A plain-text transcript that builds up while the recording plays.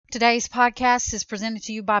Today's podcast is presented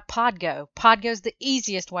to you by Podgo. Podgo is the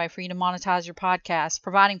easiest way for you to monetize your podcast,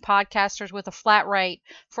 providing podcasters with a flat rate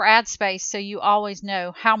for ad space so you always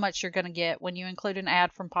know how much you're going to get when you include an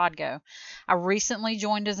ad from Podgo. I recently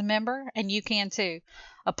joined as a member, and you can too.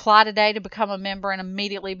 Apply today to become a member and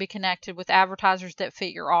immediately be connected with advertisers that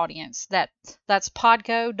fit your audience. That's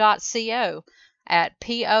podgo.co at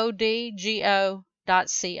podgo.co.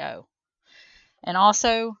 And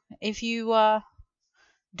also, if you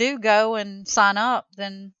do go and sign up,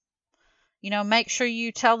 then, make sure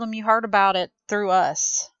you tell them you heard about it through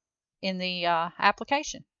us in the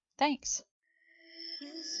application. Thanks.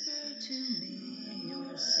 Whisper to me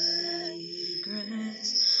your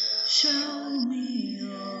secrets, show me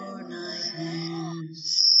your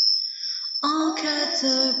nightmares. All cats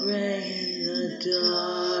are gray in the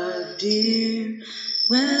dark, dear,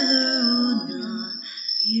 whether or not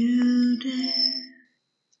you dare.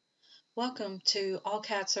 Welcome to All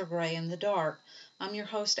Cats Are Gray in the Dark. I'm your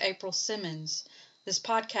host, April Simmons. This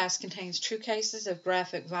podcast contains true cases of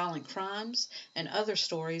graphic violent crimes and other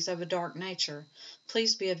stories of a dark nature.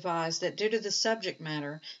 Please be advised that due to the subject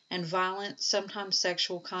matter and violent, sometimes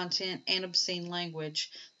sexual content and obscene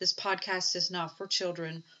language, this podcast is not for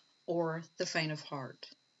children or the faint of heart.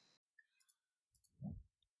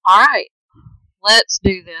 All right, let's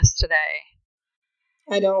do this today.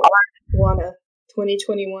 I don't wanna.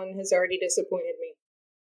 2021 has already disappointed me.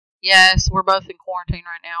 Yes, we're both in quarantine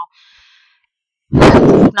right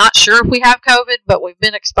now. Not sure if we have COVID, but we've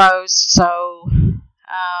been exposed, so things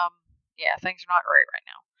are not great right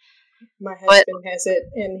now. My husband has it,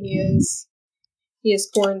 and he is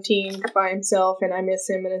quarantined by himself, and I miss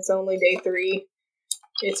him, and it's only day 3.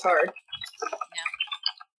 It's hard.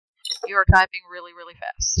 Yeah. You are typing really, really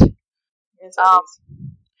fast. Yes,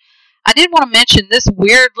 I did want to mention this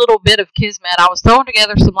weird little bit of kismet. I was throwing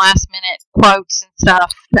together some last-minute quotes and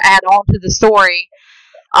stuff to add on to the story.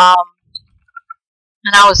 And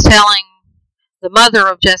I was telling the mother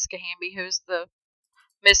of Jessica Hamby, who's the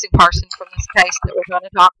missing person from this case that we're going to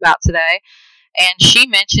talk about today, and she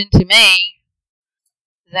mentioned to me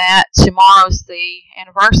that tomorrow's the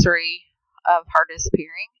anniversary of her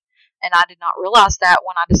disappearing, and I did not realize that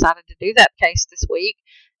when I decided to do that case this week,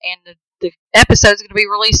 and the episode is going to be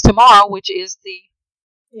released tomorrow, which is the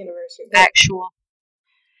anniversary. Actual.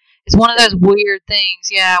 It's one of those weird things,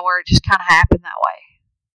 where it just kind of happened that way.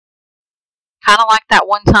 Kind of like that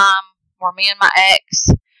one time where me and my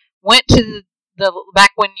ex went to the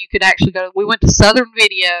back when you could actually go. We went to Southern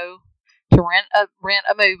Video to rent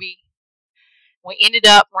a movie. We ended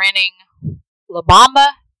up renting La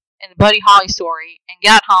Bamba and the Buddy Holly Story, and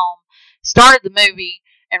got home, started the movie,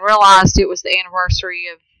 and realized it was the anniversary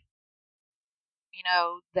of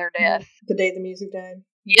their death. The day the music died.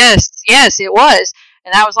 Yes, it was.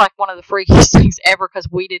 And that was like one of the freakiest things ever, because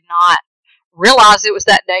we did not realize it was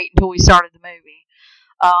that date until we started the movie.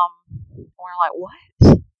 We're like, what?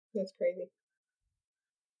 That's crazy.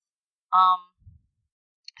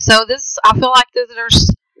 So I feel like there's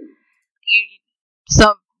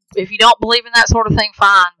some, if you don't believe in that sort of thing,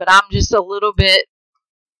 fine, but I'm just a little bit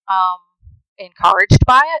encouraged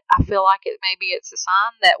by it. I feel like maybe it's a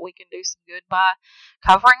sign that we can do some good by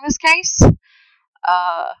covering this case, and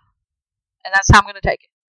that's how I'm going to take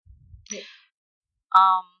it. Yeah.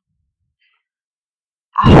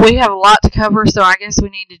 We have a lot to cover, so I guess we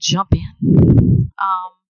need to jump in.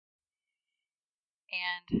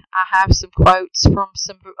 And I have some quotes from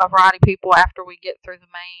a variety of people after we get through the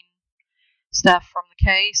main stuff from the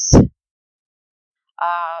case.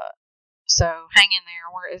 So hang in there.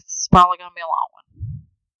 It's probably going to be a long one.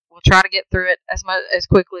 We'll try to get through it as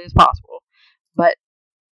quickly as possible, but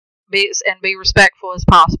be respectful as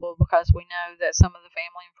possible, because we know that some of the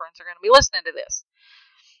family and friends are going to be listening to this.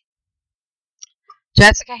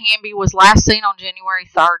 Jessica Hamby was last seen on January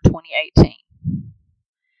 3rd, 2018.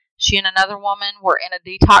 She and another woman were in a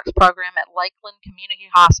detox program at Lakeland Community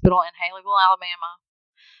Hospital in Haleyville, Alabama,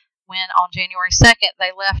 when on January 2nd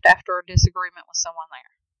they left after a disagreement with someone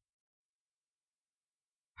there.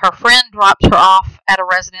 Her friend dropped her off at a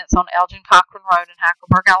residence on Elgin Cochran Road in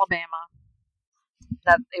Hackleburg, Alabama.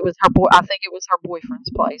 I think it was her boyfriend's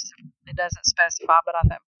place. It doesn't specify, but I'm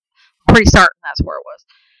pretty certain that's where it was.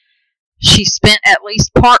 She spent at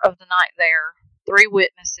least part of the night there. 3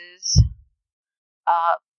 witnesses,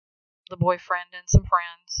 the boyfriend and some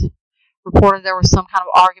friends, reported there was some kind of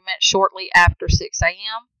argument shortly after 6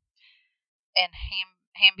 a.m. and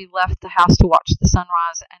Hamby left the house to watch the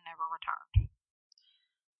sunrise and never returned.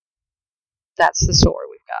 That's the story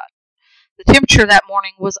we've got. The temperature that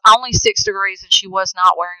morning was only 6 degrees, and she was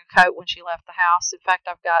not wearing a coat when she left the house. In fact,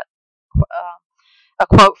 I've got a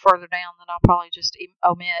quote further down that I'll probably just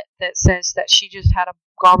omit that says that she just had a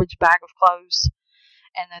garbage bag of clothes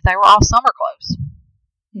and that they were all summer clothes.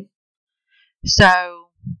 So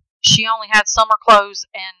she only had summer clothes,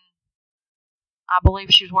 and I believe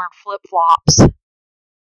she was wearing flip-flops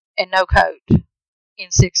and no coat in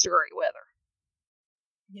 6-degree weather.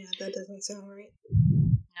 Yeah, that doesn't sound right.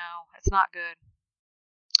 No, it's not good.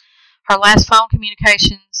 Her last phone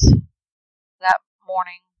communications that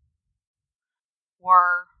morning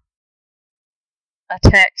were a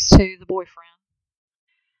text to the boyfriend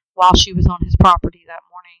while she was on his property that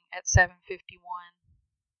morning at 7:51.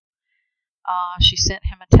 She sent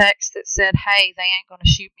him a text that said, "Hey, they ain't going to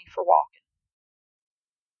shoot me for walking."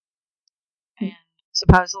 And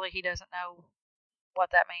supposedly he doesn't know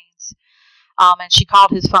what that means. And she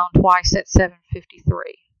called his phone twice at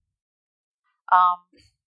 7:53.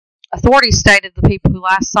 Authorities stated the people who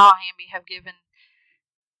last saw Hamby have given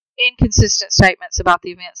inconsistent statements about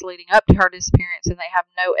the events leading up to her disappearance, and they have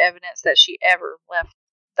no evidence that she ever left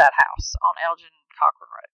that house on Elgin Cochran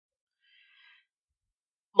Road.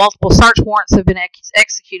 Multiple search warrants have been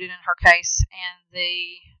executed in her case, and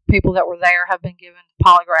the people that were there have been given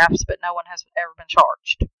polygraphs, but no one has ever been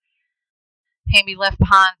charged. Hamby left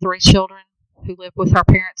behind 3 children who lived with her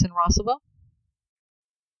parents in Russellville.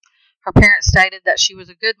 Her parents stated that she was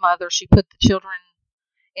a good mother. She put the children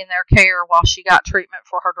in their care while she got treatment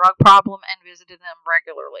for her drug problem and visited them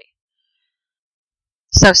regularly.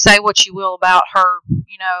 So say what you will about her,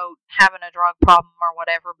 having a drug problem or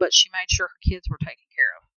whatever, but she made sure her kids were taken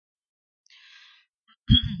care of.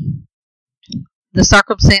 The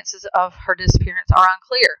circumstances of her disappearance are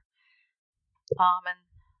unclear. And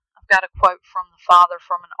I've got a quote from the father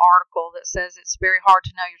from an article that says, "It's very hard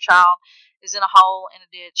to know your child is in a hole in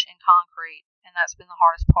a ditch in concrete, and that's been the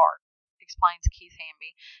hardest part," explains Keith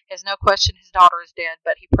Hamby. He has no question his daughter is dead,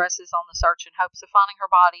 but he presses on the search in hopes of finding her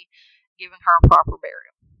body, giving her a proper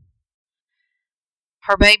burial.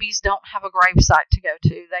 Her babies don't have a gravesite to go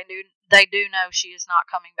to. They do know she is not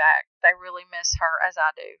coming back. They really miss her, as I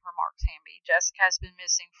do, remarks Hamby. Jessica has been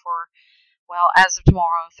missing for, as of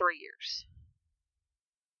tomorrow, 3 years.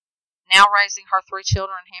 Now raising her 3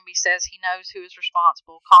 children, Hamby says he knows who is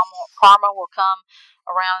responsible. Karma will come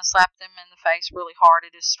around and slap them in the face really hard.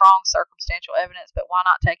 It is strong circumstantial evidence, but why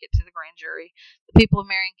not take it to the grand jury? The people of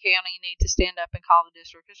Marion County need to stand up and call the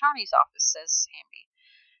district attorney's office, says Hamby.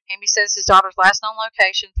 Hamby says his daughter's last known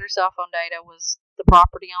location through cell phone data was the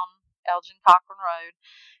property on Elgin Cochran Road.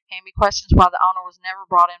 Hamby questions why the owner was never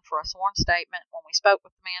brought in for a sworn statement. When we spoke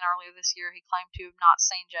with the man earlier this year, he claimed to have not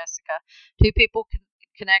seen Jessica. 2 people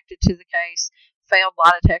connected to the case failed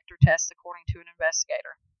lie detector tests, according to an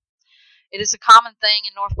investigator. It is a common thing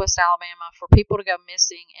in northwest Alabama for people to go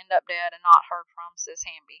missing, end up dead, and not heard from, says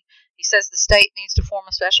Hamby. He says the state needs to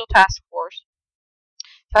form a special task force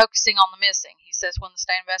focusing on the missing. He says when the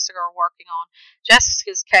state investigators are working on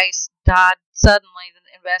Jessica's case died suddenly, the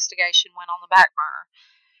investigation went on the back burner.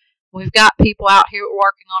 We've got people out here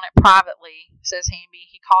working on it privately, says Hamby.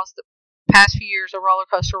 He calls the past few years a roller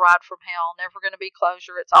coaster ride from hell. Never going to be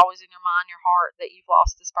closure. It's always in your mind, your heart, that you've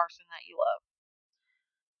lost this person that you love.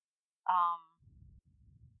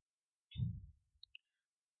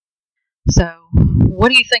 So, what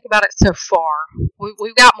do you think about it so far?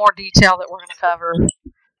 We've got more detail that we're going to cover,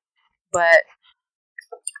 but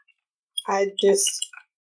I just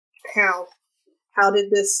how did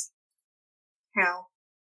this how?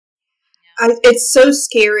 Yeah. It's so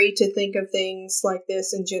scary to think of things like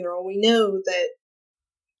this in general. We know that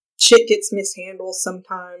shit gets mishandled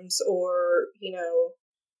sometimes, or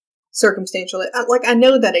circumstantial. I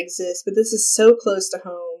know that exists, but this is so close to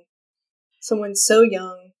home. Someone so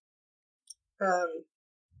young.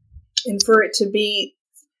 And for it to be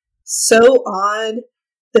so odd,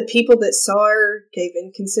 the people that saw her gave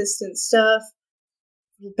inconsistent stuff,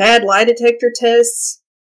 bad lie detector tests,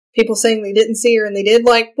 people saying they didn't see her and they did.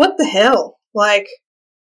 What the hell?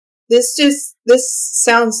 This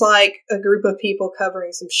sounds like a group of people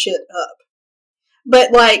covering some shit up.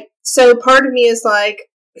 But so part of me is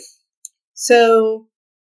so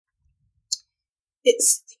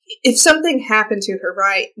it's, if something happened to her,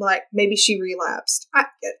 right? Maybe she relapsed.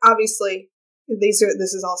 Obviously, this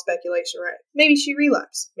is all speculation, right? Maybe she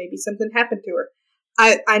relapsed. Maybe something happened to her.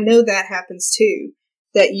 I know that happens too.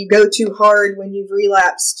 That you go too hard when you've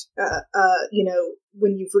relapsed.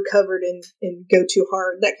 When you've recovered and go too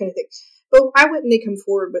hard, that kind of thing. But why wouldn't they come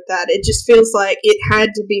forward with that? It just feels like it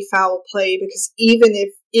had to be foul play, because even if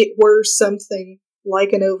it were something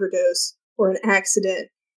like an overdose or an accident,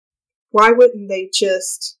 why wouldn't they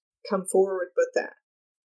just come forward with that?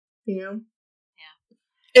 Yeah.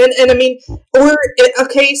 And I mean,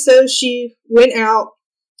 okay, so she went out,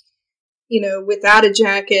 without a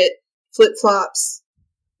jacket, flip flops.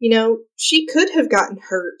 She could have gotten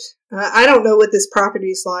hurt. I don't know what this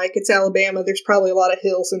property's like. It's Alabama. There's probably a lot of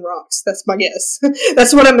hills and rocks. That's my guess.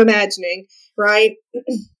 That's what I'm imagining, right?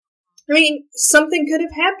 I mean, something could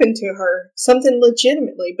have happened to her, something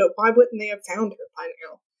legitimately, but why wouldn't they have found her by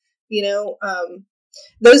now?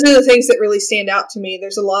 Those are the things that really stand out to me.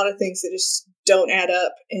 There's a lot of things that just don't add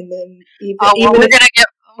up, and then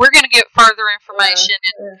we're gonna get further information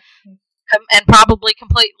and probably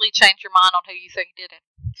completely change your mind on who you think did it.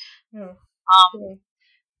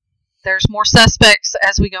 There's more suspects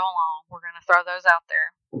as we go along. We're gonna throw those out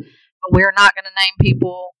there, but we're not gonna name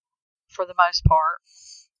people for the most part.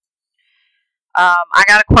 I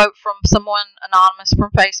got a quote from someone anonymous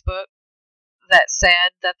from Facebook that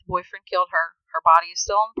said that the boyfriend killed her. Her body is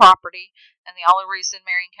still on the property, and the only reason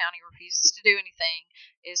Marion County refuses to do anything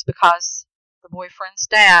is because the boyfriend's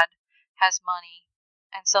dad has money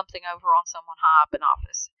and something over on someone high up in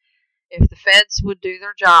office. If the feds would do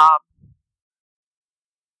their job,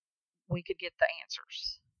 we could get the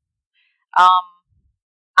answers.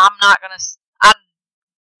 I'm not going to...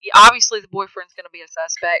 Obviously, the boyfriend's going to be a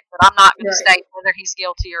suspect, but I'm not going to state whether he's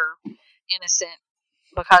guilty or innocent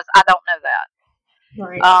because I don't know that.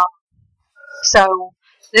 Right. So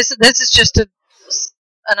this is just an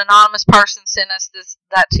anonymous person sent us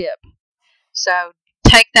that tip. So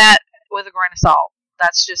take that with a grain of salt.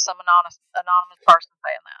 That's just some anonymous person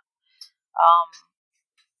saying that.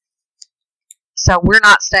 So we're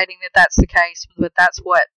not stating that that's the case, but that's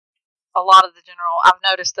what I've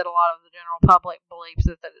noticed that a lot of the general public believes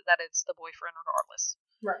that it's the boyfriend regardless.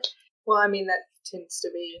 Right. Well, I mean, that tends to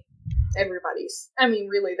be everybody's. I mean,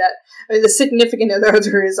 really, the significant other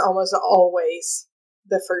is almost always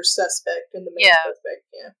the first suspect and the main suspect.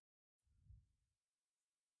 Yeah.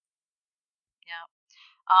 Yeah.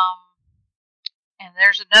 And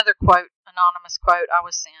there's another anonymous quote I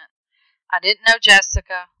was sent. I didn't know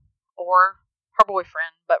Jessica or her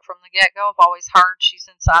boyfriend, but from the get-go, I've always heard she's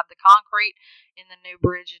inside the concrete in the new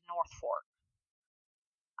bridge in North Fork.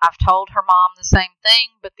 I've told her mom the same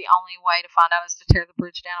thing, but the only way to find out is to tear the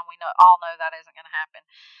bridge down, and we all know that isn't going to happen.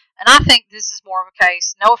 And I think this is more of a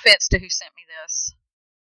case, no offense to who sent me this,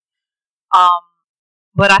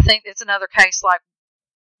 but I think it's another case like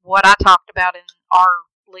what I talked about in our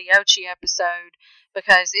Leochi episode,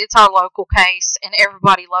 because it's our local case, and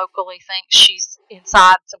everybody locally thinks she's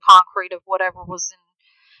inside some concrete of whatever was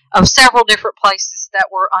of several different places that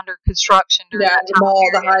were under construction during that time. The mall,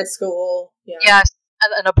 the high school. Yeah. Yes,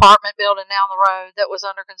 an apartment building down the road that was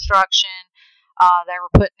under construction. They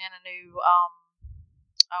were putting in a new,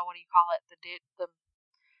 what do you call it? The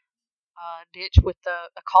ditch with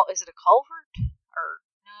is it a culvert? Or,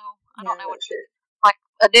 no, I don't know what. Sure. Like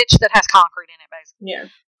a ditch that has concrete in it, basically. Yeah.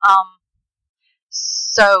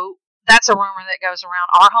 So that's a rumor that goes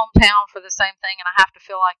around our hometown for the same thing, and I have to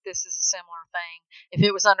feel like this is a similar thing. If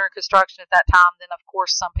it was under construction at that time, then of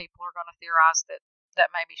course some people are going to theorize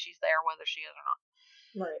that maybe she's there, whether she is or not.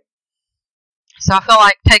 Right. So I feel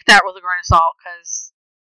like take that with a grain of salt, because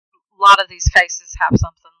a lot of these cases have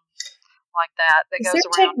something like that goes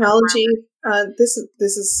around. Technology? This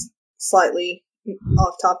is slightly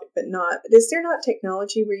off topic, but not. Is there not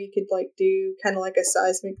technology where you could do kind of like a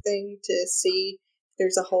seismic thing to see if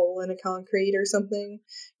there's a hole in a concrete or something?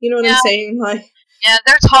 You know what I'm saying?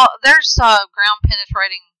 There's ground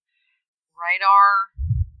penetrating radar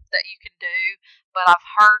that you can do, but I've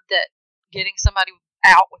heard that getting somebody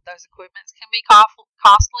out with those equipments can be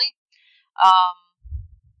costly.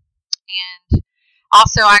 And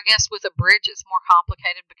also, I guess with a bridge, it's more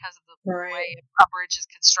complicated because of the way a bridge is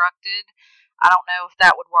constructed. I don't know if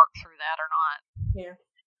that would work through that or not. Yeah.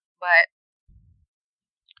 But,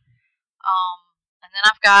 and then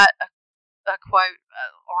I've got a quote,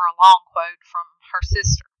 or a long quote from her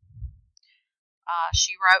sister.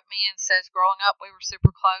 She wrote me and says, growing up, we were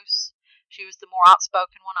super close. She was the more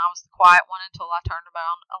outspoken one. I was the quiet one until I turned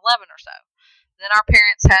about 11 or so. Then our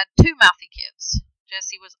parents had two mouthy kids.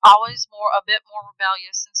 Jessie was always a bit more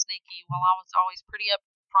rebellious and sneaky, while I was always pretty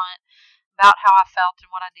upfront about how I felt and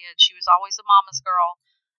what I did. She was always a mama's girl,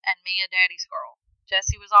 and me a daddy's girl.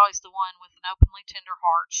 Jessie was always the one with an openly tender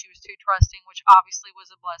heart. She was too trusting, which obviously was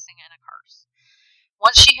a blessing and a curse.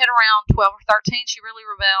 Once she hit around 12 or 13, she really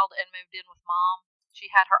rebelled and moved in with Mom. She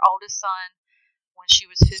had her oldest son when she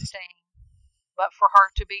was 15. But for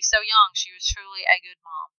her to be so young, she was truly a good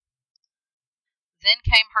mom. Then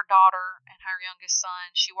came her daughter and her youngest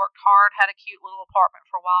son. She worked hard, had a cute little apartment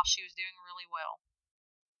for a while. She was doing really well.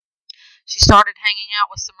 She started hanging out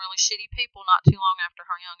with some really shitty people not too long after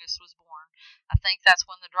her youngest was born. I think that's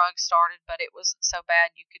when the drugs started, but it wasn't so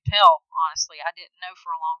bad you could tell, honestly. I didn't know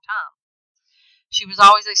for a long time. She was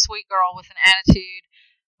always a sweet girl with an attitude,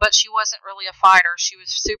 but she wasn't really a fighter. She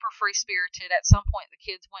was super free-spirited. At some point, the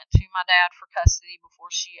kids went to my dad for custody before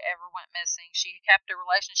she ever went missing. She kept a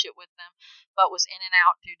relationship with them, but was in and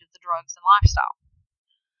out due to the drugs and lifestyle.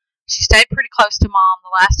 She stayed pretty close to Mom.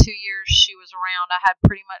 The last 2 years she was around, I had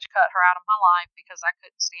pretty much cut her out of my life because I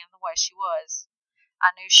couldn't stand the way she was.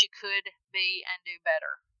 I knew she could be and do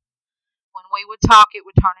better. When we would talk, it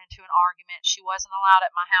would turn into an argument. She wasn't allowed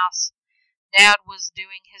at my house. Dad was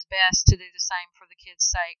doing his best to do the same for the kids'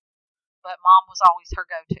 sake, but Mom was always her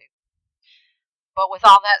go-to. But with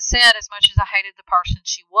all that said, as much as I hated the person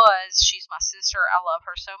she was, she's my sister. I love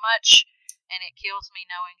her so much, and it kills me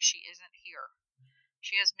knowing she isn't here.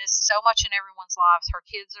 She has missed so much in everyone's lives. Her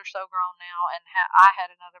kids are so grown now, and I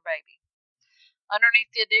had another baby.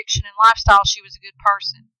 Underneath the addiction and lifestyle, she was a good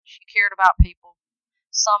person. She cared about people,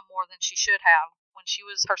 some more than she should have. When she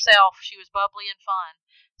was herself, she was bubbly and fun,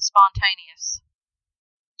 spontaneous.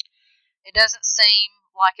 It doesn't seem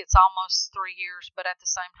like it's almost 3 years, but at the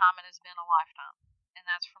same time, it has been a lifetime. And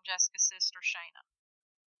that's from Jessica's sister, Shayna.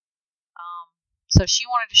 So she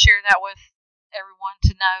wanted to share that with everyone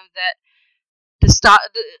to know that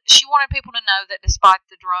she wanted people to know that despite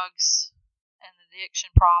the drugs and the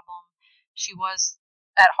addiction problem, she was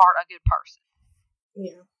at heart a good person.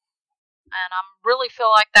 Yeah. And I really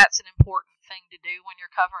feel like that's an important thing to do when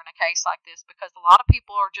you're covering a case like this, because a lot of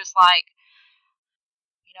people are just like,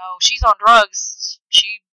 you know, she's on drugs,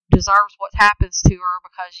 she deserves what happens to her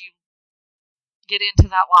because you get into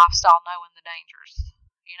that lifestyle knowing the dangers,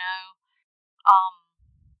 you know.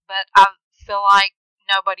 But I feel like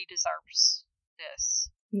nobody deserves this.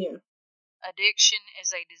 Yeah. Addiction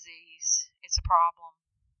is a disease. It's a problem.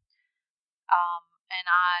 And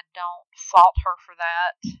I don't fault her for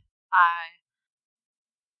that.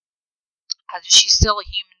 She's still a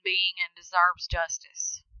human being and deserves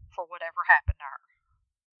justice for whatever happened to her.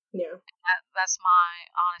 Yeah. That's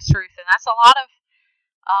my honest truth. And that's a lot of,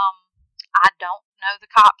 I don't know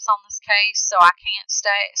the cops on this case, so I can't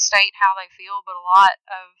state how they feel, but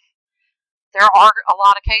there are a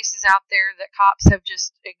lot of cases out there that cops have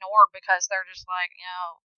just ignored because they're just like, you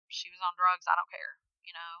know, she was on drugs, I don't care.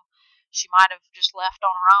 You know, she might have just left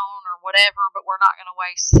on her own or whatever, but we're not going to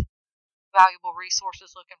waste valuable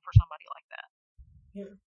resources looking for somebody like that.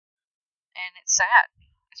 Yeah. And it's sad.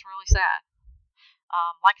 It's really sad.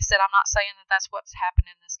 Like I said, I'm not saying that that's what's happened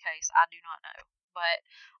in this case. I do not know. But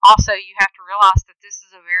also, you have to realize that this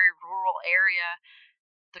is a very rural area.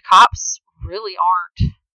 The cops really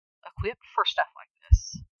aren't equipped for stuff like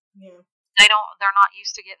this. Yeah. They're not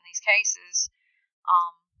used to getting these cases.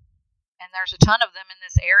 And there's a ton of them in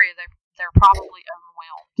this area. They're probably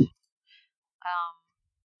overwhelmed.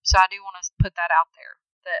 So I do want to put that out there,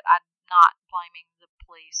 that I'm not blaming the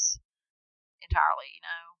police entirely, you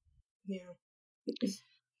know. Yeah.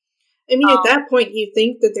 I mean, at that point, you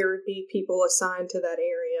think that there would be people assigned to that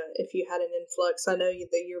area if you had an influx. I know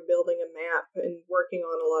that you're building a map and working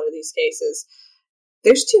on a lot of these cases.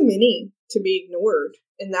 There's too many to be ignored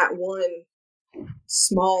in that one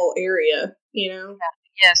small area, you know? Yeah.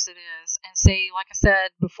 Yes, it is. And see, like I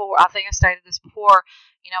said before, I think I stated this before,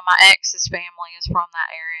 you know, my ex's family is from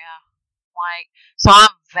that area. So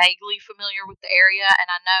I'm vaguely familiar with the area, and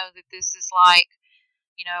I know that this is like,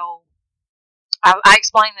 you know, I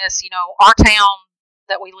explained this, you know, our town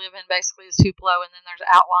that we live in basically is Tupelo, and then there's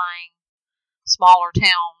outlying smaller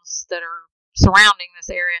towns that are surrounding this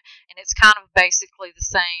area, and it's kind of basically the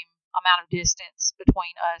same amount of distance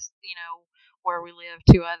between us, you know, where we live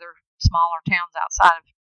to other smaller towns outside of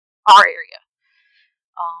our area.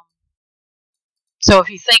 So if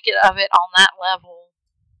you think of it on that level,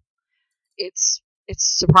 it's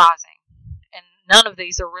surprising. And none of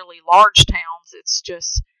these are really large towns. It's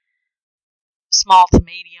just small to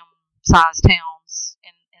medium sized towns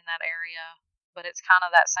in that area. But it's kind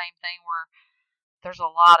of that same thing where there's a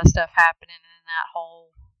lot of stuff happening in that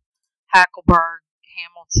whole Hackleburg,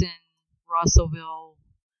 Hamilton, Russellville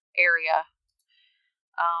area.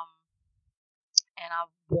 And I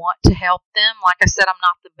want to help them. Like I said, I'm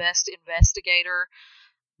not the best investigator,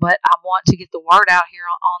 but I want to get the word out here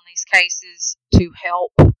on these cases to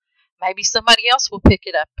help. Maybe somebody else will pick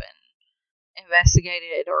it up and investigate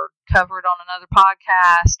it or cover it on another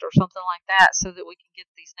podcast or something like that, so that we can get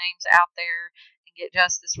these names out there and get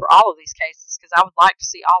justice for all of these cases, because I would like to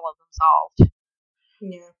see all of them solved.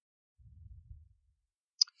 Yeah.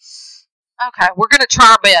 Okay, we're going to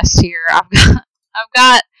try our best here. I've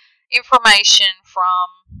got information from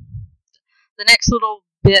the next little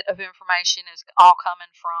bit of information is all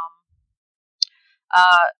coming from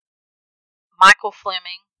Michael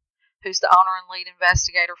Fleming, who's the owner and lead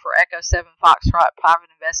investigator for Echo 7 Foxtrot Private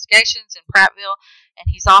Investigations in Prattville, and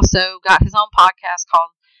he's also got his own podcast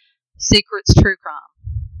called Secrets True Crime.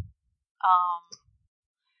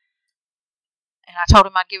 And I told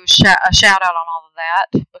him I'd give a shout out on all of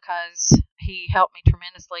that because he helped me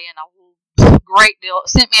tremendously and a great deal.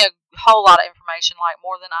 Sent me a whole lot of information, like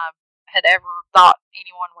more than I had ever thought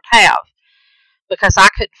anyone would have, because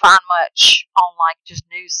I couldn't find much on like just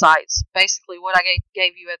news sites. Basically, what I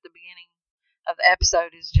gave you at the beginning of the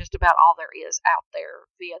episode is just about all there is out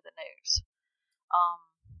there via the news.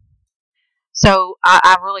 So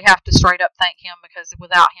I really have to straight up thank him, because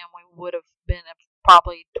without him we would have been a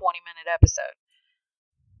probably 20-minute episode,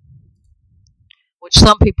 which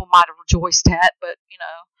some people might have rejoiced at, but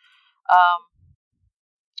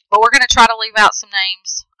but we're going to try to leave out some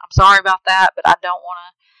names. I'm sorry about that, but I don't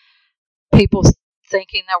want people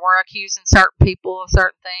thinking that we're accusing certain people of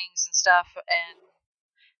certain things and stuff, and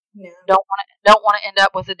don't want to end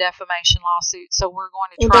up with a defamation lawsuit. So we're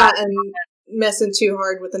going to try. And messing too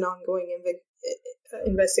hard with an ongoing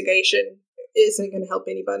investigation isn't going to help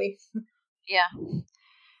anybody. Yeah.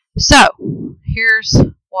 So here's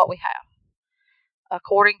what we have.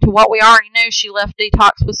 According to what we already knew, she left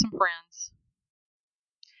Detox with some friends.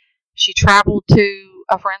 She traveled to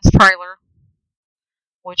a friend's trailer,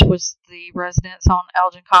 which was the residence on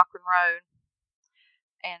Elgin Cochran Road,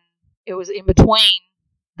 and it was in between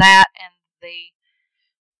that and the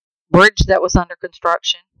bridge that was under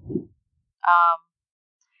construction,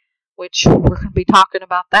 which we're going to be talking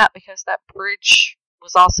about that because that bridge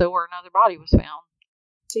was also where another body was found.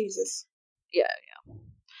 Jesus. Yeah.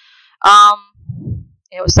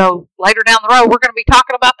 So later down the road, we're going to be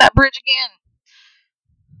talking about that bridge again.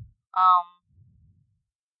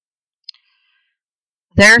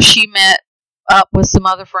 There she met up with some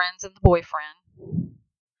other friends and the boyfriend.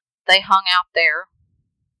 They hung out there.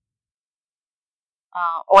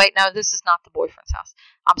 Wait, no, this is not the boyfriend's house.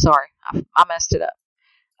 I'm sorry, I messed it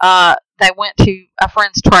up. They went to a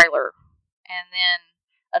friend's trailer, and then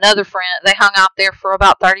another friend, they hung out there for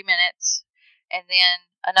about 30 minutes, and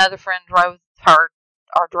then another friend drove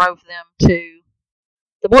them to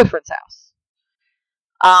the boyfriend's house.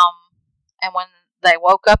 And when they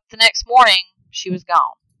woke up the next morning, she was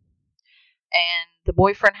gone. And the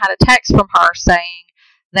boyfriend had a text from her saying,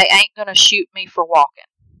 "They ain't gonna shoot me for walking."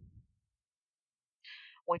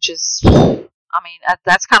 Which is,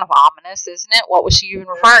 that's kind of ominous, isn't it? What was she even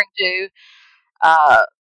referring to?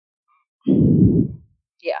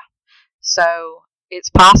 Yeah. So it's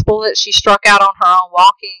possible that she struck out on her own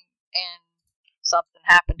walking and something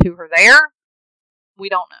happened to her there. We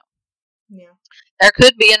don't know. Yeah. There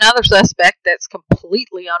could be another suspect that's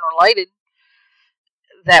completely unrelated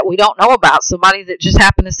that we don't know about. Somebody that just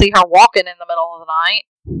happened to see her walking in the middle of the night.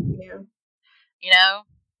 Yeah.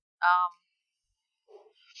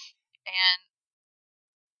 And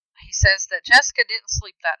he says that Jessica didn't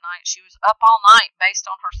sleep that night. She was up all night based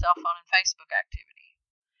on her cell phone and Facebook activity.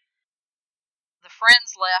 The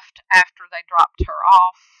friends left after they dropped her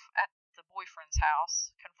off at the boyfriend's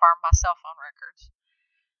house, confirmed by cell phone records.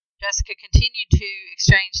 Jessica continued to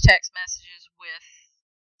exchange text messages with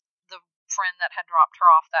the friend that had dropped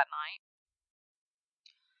her off that night.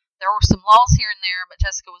 There were some lulls here and there, but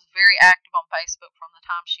Jessica was very active on Facebook from the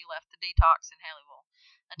time she left the Detox in Haleyville.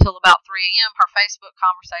 Until about 3 a.m., her Facebook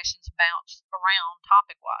conversations bounced around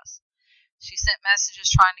topic-wise. She sent messages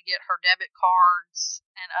trying to get her debit cards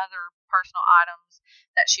and other personal items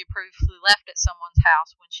that she previously left at someone's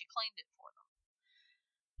house when she cleaned it for them.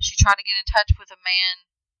 She tried to get in touch with a man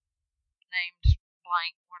named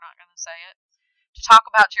blank, we're not going to say it, to talk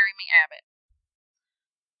about Jeremy Abbott.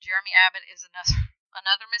 Jeremy Abbott is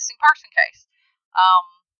another missing person case.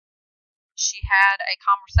 She had a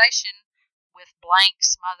conversation with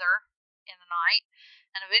blank's mother in the night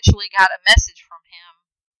and eventually got a message from him.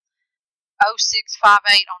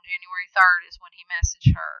 0658 on January 3rd is when he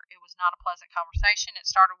messaged her. It was not a pleasant conversation. It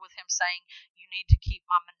started with him saying, "You need to keep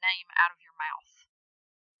my name out of your mouth."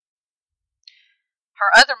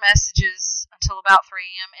 Her other messages until about 3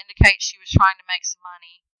 a.m. indicate she was trying to make some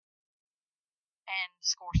money and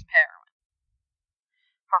score some heroin.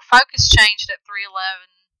 Her focus changed at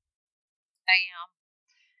 3:11 a.m.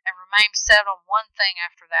 and remained set on one thing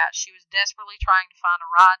after that. She was desperately trying to find a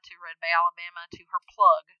ride to Red Bay, Alabama, to her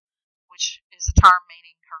plug, which is a term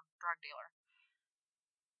meaning her drug dealer.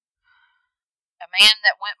 A man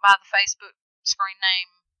that went by the Facebook screen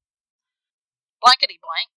name Blankety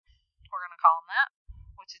Blank, we're going to call him that,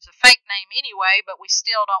 which is a fake name anyway, but we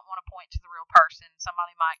still don't want to point to the real person.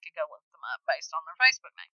 Somebody could go look them up based on their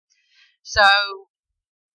Facebook name. So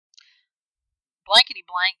Blankety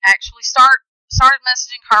Blank actually started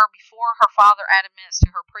messaging her before her father added minutes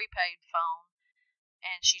to her prepaid phone,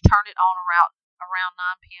 and she turned it on around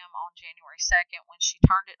 9 p.m. on January 2nd. When she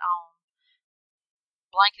turned it on,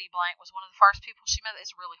 Blankety Blank was one of the first people she met.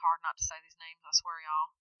 It's really hard not to say these names, I swear,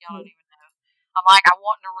 y'all. Y'all don't even know. I'm like, I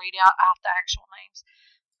want to read out the actual names.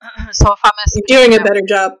 So if I mess You're doing a better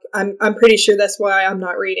job. I'm pretty sure that's why I'm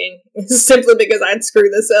not reading. Simply because I'd screw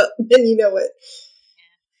this up, and you know it.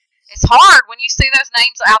 It's hard when you see those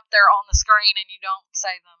names out there on the screen and you don't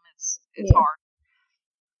say them. It's hard.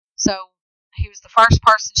 So he was the first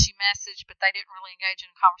person she messaged, but they didn't really engage in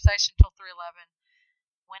a conversation until 3:11,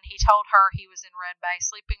 when he told her he was in Red Bay,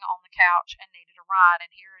 sleeping on the couch, and needed a ride.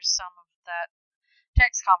 And here's some of that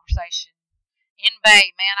text conversation. In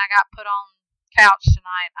Bay, man, I got put on couch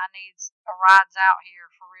tonight. I needs a rides out here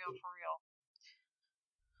for real, for real.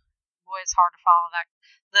 Boy, it's hard to follow that.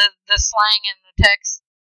 The slang and the text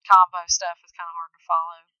combo stuff is kind of hard to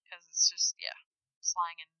follow because it's just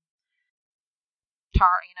slang and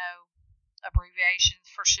abbreviations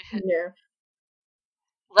for shit. Yeah.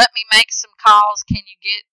 Let me make some calls. Can you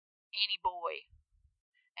get any boy?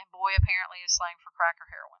 And boy apparently is slang for crack or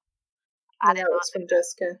heroin. That was from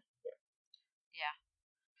Jessica. Yeah.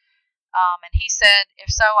 And he said, if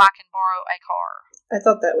so, I can borrow a car. I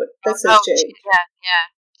thought that says Jade. Yeah.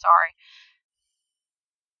 Sorry.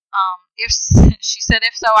 If she said,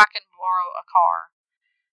 if so, I can borrow a car.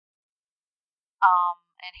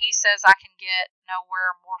 And he says, I can get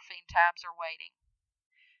nowhere. Morphine tabs are waiting.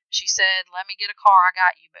 She said, let me get a car. I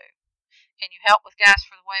got you, boo. Can you help with gas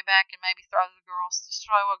for the way back and maybe throw a girl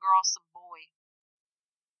some boy?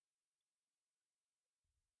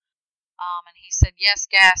 And he said, yes,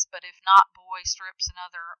 gas, but if not boy, strips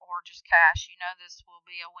another or just cash. You know this will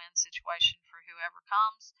be a win situation for whoever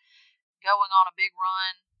comes. Going on a big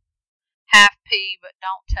run. Half pee, but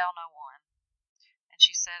don't tell no one. And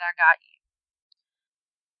she said, I got you.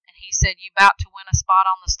 And he said, you about to win a spot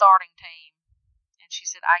on the starting team. And she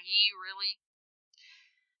said, you really?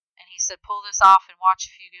 And he said, pull this off and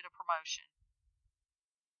watch if you get a promotion.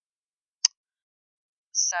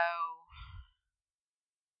 So,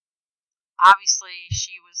 obviously,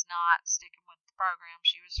 she was not sticking with the program.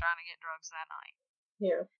 She was trying to get drugs that night.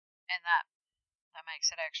 Yeah. And that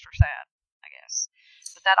makes it extra sad, I guess.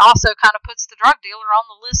 But that also kind of puts the drug dealer on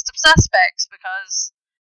the list of suspects because,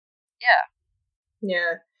 yeah.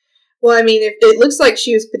 Yeah. Well, I mean, it looks like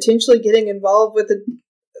she was potentially getting involved with a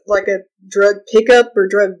drug pickup or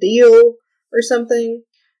drug deal or something.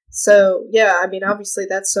 So, yeah, I mean, obviously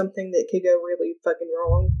that's something that could go really fucking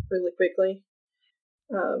wrong really quickly.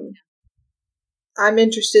 I'm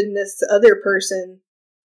interested in this other person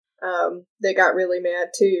that got really mad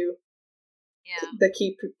too. Yeah. The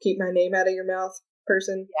keep my name out of your mouth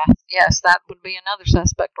person. Yes, that would be another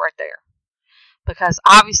suspect right there. Because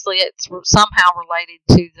obviously it's somehow related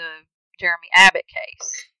to the Jeremy Abbott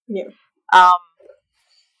case. Yeah.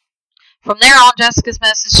 From there on, Jessica's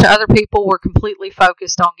message to other people were completely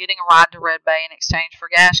focused on getting a ride to Red Bay in exchange for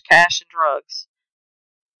gas, cash, and drugs,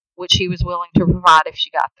 which he was willing to provide if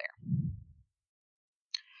she got there.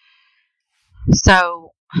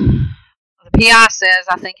 So, the PI says,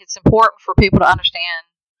 I think it's important for people to understand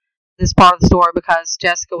this part of the story because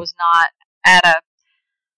Jessica was not at a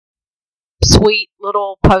sweet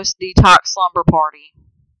little post-detox slumber party.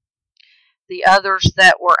 The others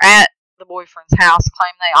that were at the boyfriend's house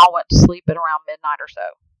claimed they all went to sleep at around midnight or so.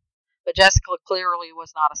 But Jessica clearly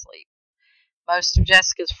was not asleep. Most of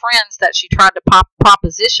Jessica's friends that she tried to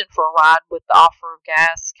proposition for a ride with the offer of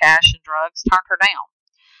gas, cash, and drugs turned her down.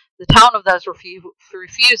 The tone of those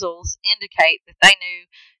refusals indicate that they knew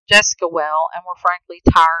Jessica well and were frankly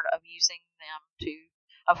tired of her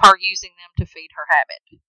using them to feed her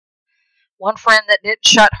habit. One friend that didn't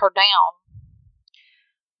shut her down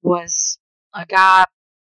was a guy,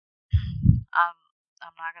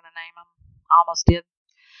 I'm not going to name him, I almost did,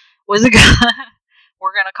 was a guy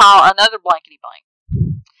we're going to call another Blankety Blank.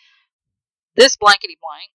 This Blankety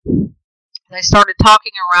Blank, they started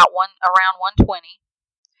talking around 1:20,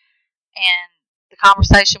 and the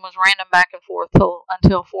conversation was random back and forth until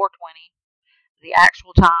 4:20, the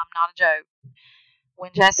actual time, not a joke,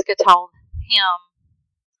 when Jessica told him,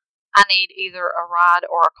 I need either a ride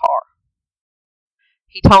or a car.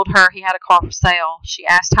 He told her he had a car for sale. She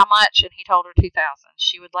asked how much, and he told her $2,000.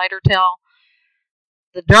 She would later tell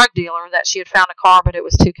the drug dealer that she had found a car, but it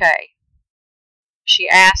was $2,000. She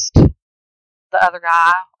asked the other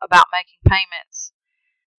guy about making payments,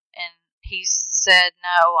 and he said,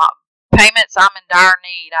 no, payments, I'm in dire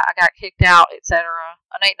need. I got kicked out, etc.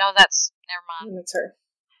 Oh, no, that's, never mind. That's her.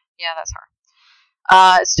 Yeah, that's her.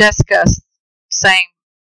 It's Jessica saying,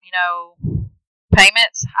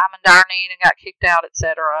 payments, I'm in dire need and got kicked out,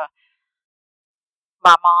 etc.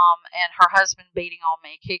 My mom and her husband beating on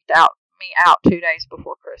me, kicked me out 2 days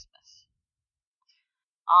before Christmas.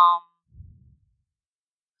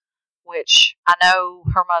 Which I know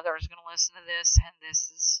her mother is going to listen to this, and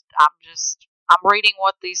I'm reading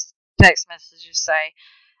what these text messages say.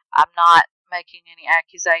 I'm not making any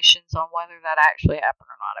accusations on whether that actually happened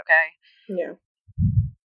or not, okay? Yeah.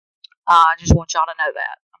 I just want y'all to know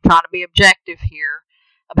that. I'm trying to be objective here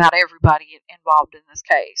about everybody involved in this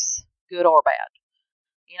case, good or bad.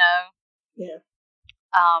 Yeah.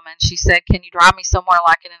 And she said, "Can you drive me somewhere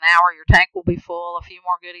like in an hour? Your tank will be full. A few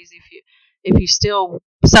more goodies. If you still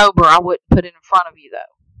sober, I wouldn't put it in front of you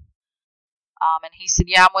though." And he said,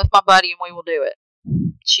 "Yeah, I'm with my buddy, and we will do it."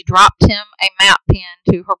 She dropped him a map pin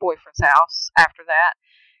to her boyfriend's house after that,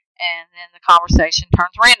 and then the conversation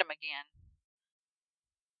turns random again.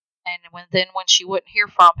 And when she wouldn't hear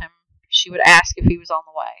from him, she would ask if he was on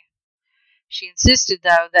the way. She insisted,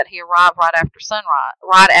 though, that he arrived right at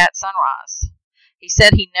sunrise. He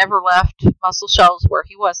said he never left Muscle Shoals where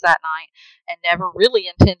he was that night and never really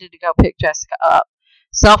intended to go pick Jessica up.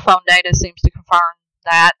 Cell phone data seems to confirm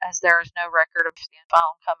that, as there is no record of his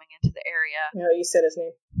phone coming into the area. No, you said his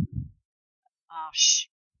name. Oh,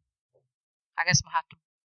 I guess I'm going to have to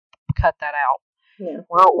cut that out. Yeah.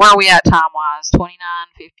 Where are we at time-wise?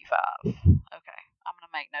 29:55. Okay, I'm going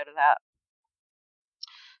to make note of that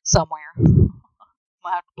somewhere. I'm going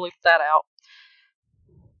to have to bleep that out.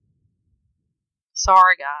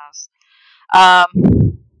 Sorry, guys.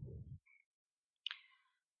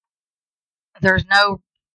 There's no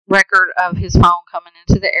record of his phone coming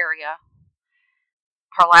into the area.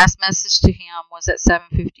 Her last message to him was at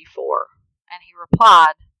 7:54, and he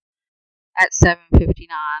replied at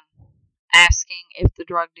 7:59, asking if the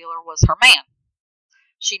drug dealer was her man.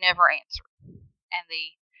 She never answered, and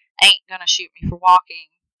the "ain't gonna shoot me for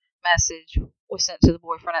walking" message was sent to the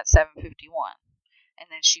boyfriend at 7:51,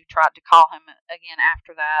 and then she tried to call him again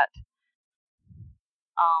after that.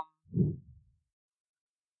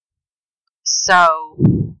 So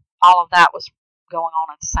all of that was going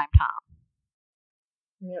on at the same time.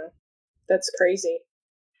 Yeah, that's crazy.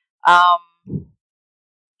 And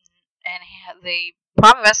the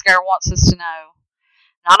private investigator wants us to know,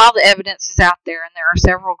 not all the evidence is out there, and there are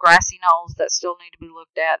several grassy knolls that still need to be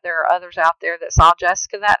looked at. There are others out there that saw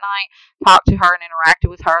Jessica that night, talked to her, and interacted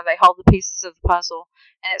with her. They hold the pieces of the puzzle,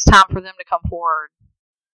 and it's time for them to come forward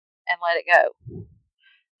and let it go.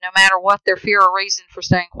 No matter what their fear or reason for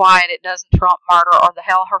staying quiet, it doesn't trump murder or the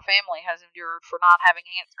hell her family has endured for not having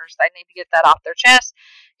answers. They need to get that off their chest.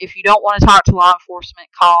 If you don't want to talk to law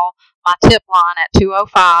enforcement, call my tip line at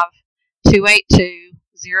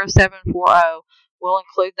 205-282-0740. We'll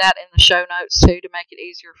include that in the show notes, too, to make it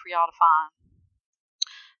easier for y'all to find.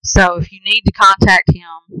 So if you need to contact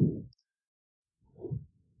him,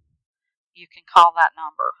 you can call that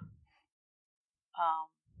number.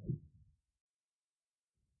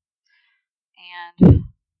 And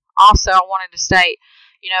also, I wanted to state,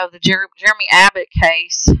 the Jeremy Abbott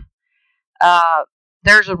case,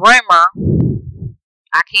 there's a rumor.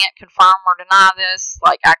 I can't confirm or deny this.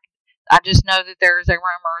 I just know that there is a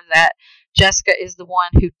rumor that Jessica is the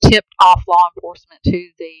one who tipped off law enforcement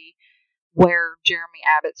to where Jeremy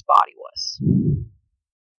Abbott's body was.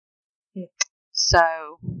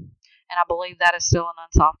 So, and I believe that is still an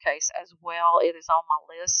unsolved case as well. It is on my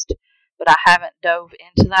list, but I haven't dove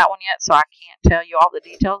into that one yet, so I can't tell you all the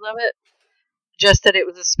details of it. Just that it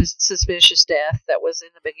was a suspicious death that was in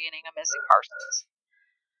the beginning of missing persons.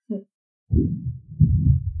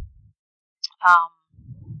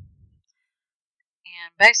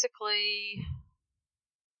 And basically,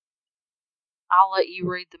 I'll let you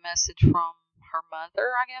read the message from her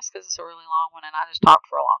mother, I guess, because it's a really long one, and I just talked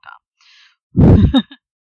for a long time.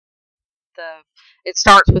 It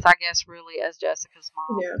starts with, I guess, really as Jessica's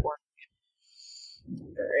mom. Yeah.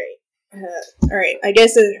 All right. I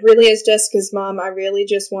guess really as Jessica's mom, I really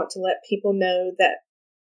just want to let people know that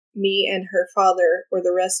me and her father, or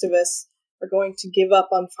the rest of us, are going to give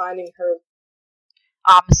up on finding her.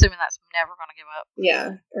 I'm assuming that's never going to give up.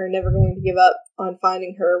 Yeah, or never going to give up on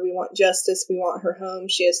finding her. We want justice. We want her home.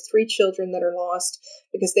 She has 3 children that are lost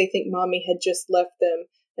because they think mommy had just left them.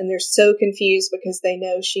 And they're so confused because they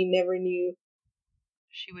know she never knew.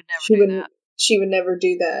 She would never do that. She would never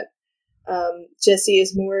do that. Jessie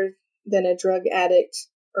is more than a drug addict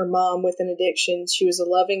or mom with an addiction. She was a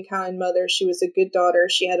loving, kind mother. She was a good daughter.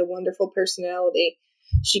 She had a wonderful personality.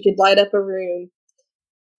 She could light up a room.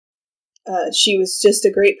 She was just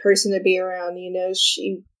a great person to be around.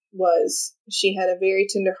 She had a very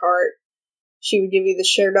tender heart. She would give you the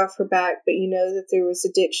shirt off her back, but that there was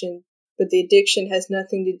addiction. But the addiction has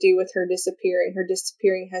nothing to do with her disappearing. Her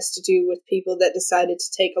disappearing has to do with people that decided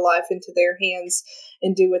to take a life into their hands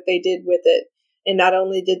and do what they did with it. And not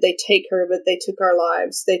only did they take her, but they took our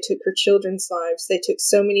lives. They took her children's lives. They took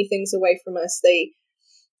so many things away from us. They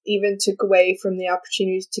even took away from the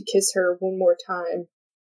opportunity to kiss her one more time.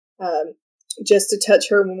 Just to touch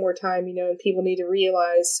her one more time, and people need to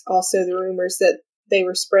realize also the rumors that they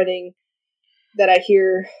were spreading that I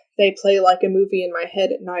hear, they play like a movie in my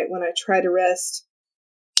head at night when I try to rest.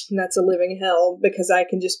 And that's a living hell, because I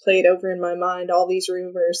can just play it over in my mind, all these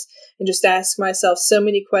rumors, and just ask myself so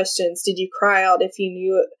many questions. Did you cry out if you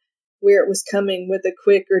knew where it was coming with a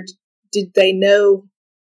quick, or did they know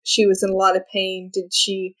she was in a lot of pain? Did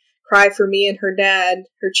she cry for me and her dad,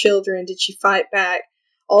 her children? Did she fight back?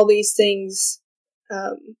 All these things.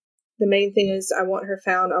 The main thing is I want her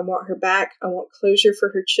found. I want her back. I want closure for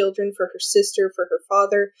her children, for her sister, for her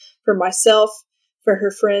father, for myself, for her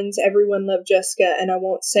friends. Everyone loved Jessica, and I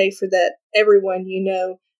won't say for that everyone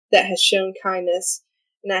that has shown kindness.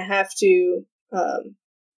 And I have to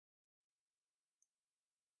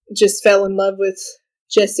just fell in love with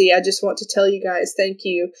Jessie. I just want to tell you guys thank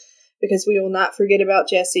you, because we will not forget about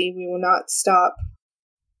Jessie. We will not stop.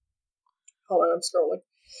 Hold on, I'm scrolling.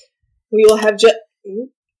 We will have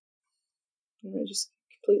I just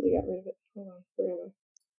completely got rid of it. Hold on, where am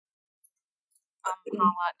I? I'm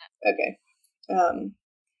highlighting it. Okay.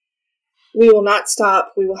 We will not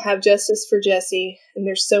stop. We will have justice for Jessie, and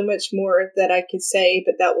there's so much more that I could say,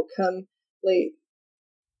 but that will come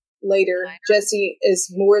later. Jessie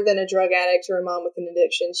is more than a drug addict or a mom with an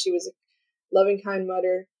addiction. She was a loving, kind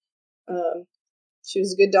mother. She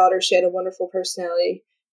was a good daughter. She had a wonderful personality.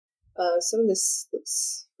 Some of this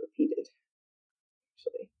looks repeated,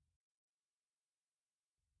 actually.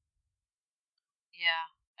 Yeah,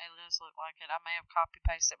 it does look like it. I may have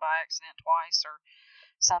copy-pasted by accident twice or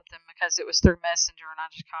something, because it was through Messenger and I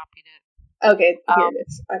just copied it. Okay, here it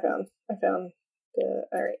is. I found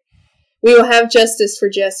alright. We will have justice for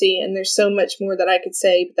Jessie, and there's so much more that I could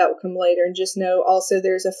say, but that will come later. And just know also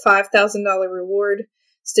there's a $5,000 reward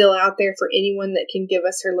still out there for anyone that can give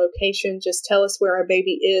us her location. Just tell us where our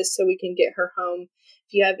baby is so we can get her home.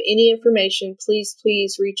 If you have any information, please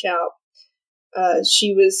reach out.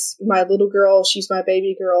 She was my little girl. She's my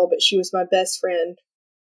baby girl, but she was my best friend.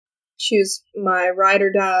 She was my ride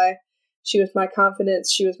or die. She was my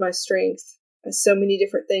confidence. She was my strength. So many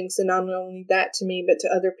different things, and not only that to me, but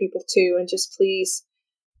to other people too. And just please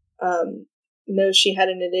know she had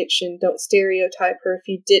an addiction. Don't stereotype her. If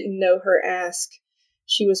you didn't know her, ask.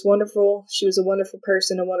 She was wonderful. She was a wonderful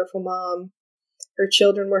person, a wonderful mom. Her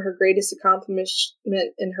children were her greatest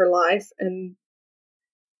accomplishment in her life, and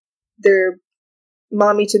their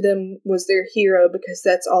mommy to them was their hero, because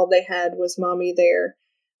that's all they had was mommy there.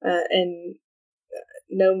 And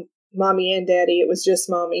no mommy and daddy, it was just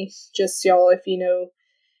mommy. Just y'all, if you know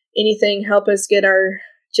anything, help us get our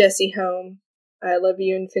Jessie home. I love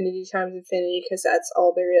you infinity times infinity, because that's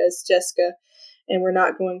all there is, Jessica, and we're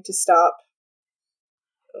not going to stop.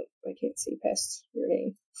 Oh, I can't see past your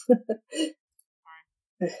name.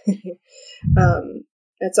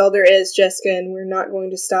 That's all there is, Jessica, and we're not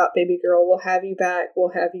going to stop, baby girl. We'll have you back.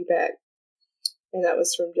 We'll have you back. And that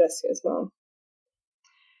was from Jessica's mom.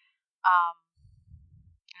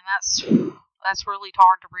 And that's really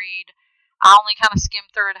hard to read. I only kind of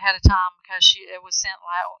skimmed through it ahead of time, because it was sent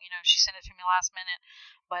she sent it to me last minute.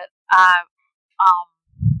 But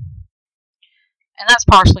and that's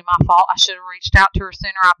partially my fault. I should have reached out to her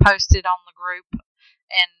sooner. I posted on the group,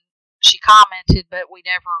 and she commented, but we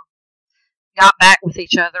never got back with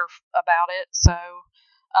each other about it. So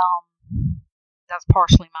that's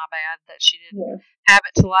partially my bad that she didn't have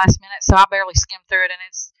it to the last minute. So I barely skimmed through it, and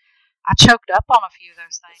I choked up on a few of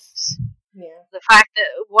those things. Yeah. The fact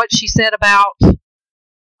that what she said about laying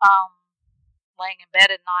in bed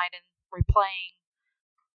at night and replaying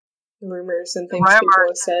rumors and things people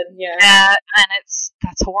have said. Yeah. And that's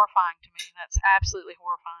horrifying to me. That's absolutely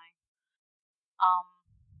horrifying.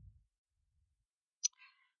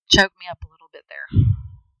 Choked me up a little bit there.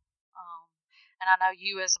 And I know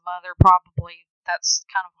you as a mother, probably that's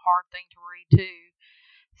kind of a hard thing to read too.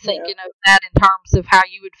 Thinking of that in terms of how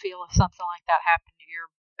you would feel if something like that happened to your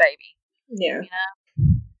baby. Yeah. You know?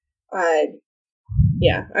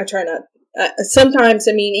 I try not. Sometimes,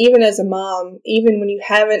 I mean, even as a mom, even when you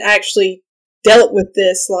haven't actually dealt with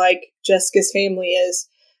this like Jessica's family is,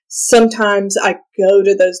 sometimes I go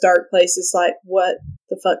to those dark places like, what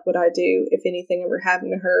the fuck would I do if anything ever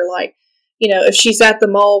happened to her? Like, if she's at the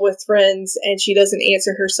mall with friends and she doesn't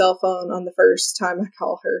answer her cell phone on the first time I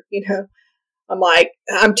call her,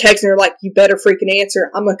 I'm texting her like, you better freaking answer.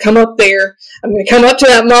 I'm going to come up there. I'm going to come up to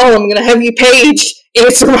that mall. I'm going to have you Paige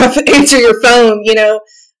answer your phone,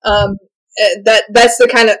 that's the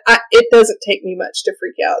kind of, it doesn't take me much to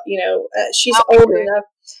freak out. She's old enough.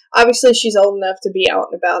 Obviously she's old enough to be out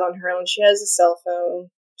and about on her own. She has a cell phone.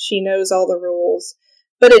 She knows all the rules,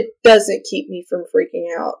 but it doesn't keep me from freaking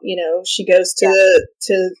out. She goes to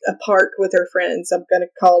a park with her friends. I'm going to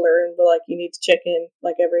call her and be like, you need to check in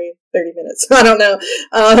like every 30 minutes. I don't know.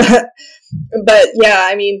 But yeah,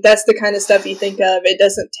 I mean, that's the kind of stuff you think of. It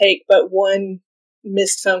doesn't take but one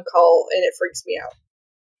missed phone call and it freaks me out.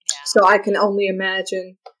 Yeah. So I can only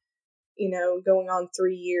imagine, going on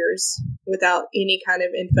 3 years without any kind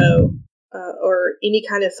of info or any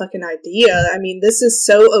kind of fucking idea. I mean, this is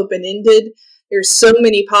so open-ended. There's so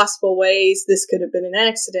many possible ways. This could have been an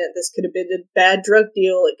accident. This could have been a bad drug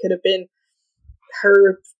deal. It could have been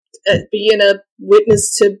her being a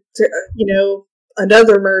witness to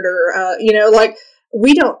another murder.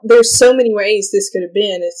 There's so many ways this could have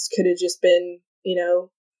been. It could have just been,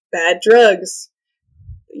 bad drugs.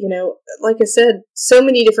 Like I said, so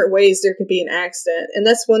many different ways there could be an accident. And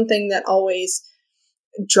that's one thing that always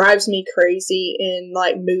drives me crazy in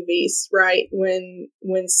like movies, right? When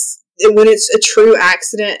it's a true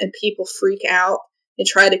accident and people freak out and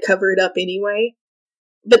try to cover it up anyway.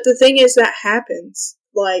 But the thing is that happens.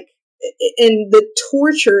 And the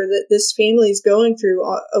torture that this family is going through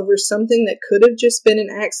over something that could have just been an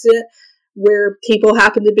accident where people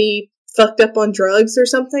happen to be fucked up on drugs or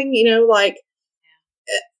something,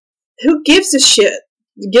 who gives a shit?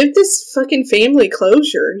 Give this fucking family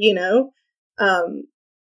closure, I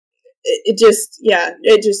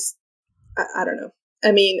don't know.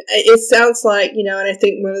 I mean, it sounds like, and I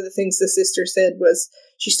think one of the things the sister said was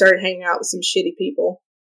she started hanging out with some shitty people.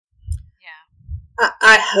 Yeah.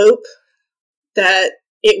 I hope that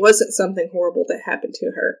it wasn't something horrible that happened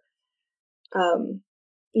to her.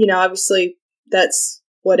 Obviously that's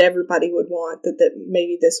what everybody would want, that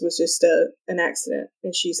maybe this was just an accident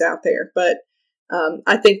and she's out there. But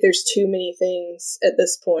I think there's too many things at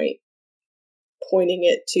this point pointing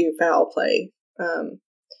it to foul play. And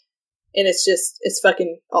it's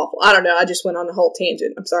fucking awful. I don't know. I just went on a whole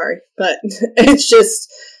tangent. I'm sorry. But it's just,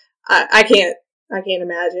 I can't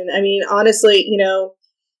imagine. I mean, honestly,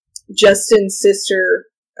 Justin's sister,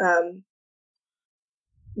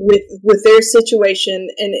 with their situation,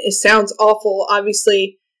 and it sounds awful.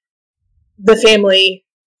 Obviously, the family,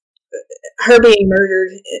 her being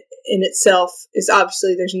murdered in itself is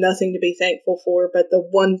obviously, there's nothing to be thankful for. But the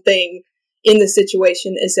one thing in the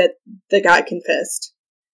situation is that the guy confessed.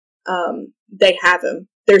 They have him.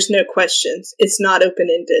 There's no questions. It's not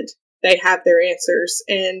open-ended. They have their answers.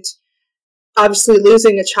 And obviously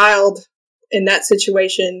losing a child in that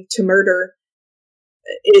situation to murder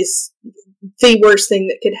is the worst thing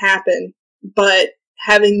that could happen. But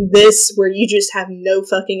having this where you just have no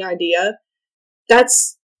fucking idea,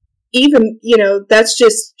 that's even, that's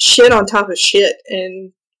just shit on top of shit,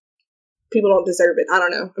 and people don't deserve it. I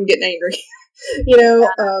don't know. I'm getting angry.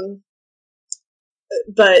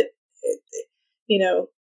 But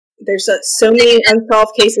there's so many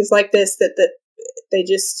unsolved cases like this that they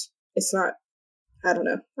just, it's not, I don't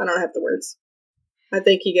know. I don't have the words. I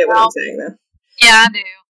think you get what I'm saying, though. Yeah, I do.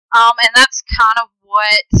 And that's kind of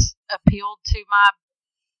what appealed to my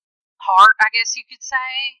heart, I guess you could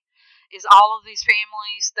say, is all of these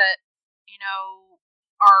families that,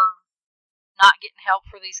 are not getting help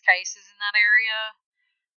for these cases in that area.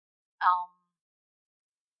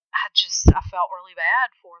 I felt really bad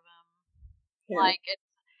for them. Yeah.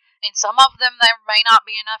 And some of them, there may not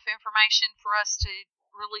be enough information for us to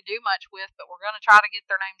really do much with, but we're going to try to get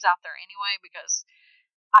their names out there anyway, because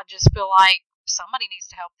I just feel like somebody needs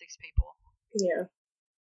to help these people. Yeah.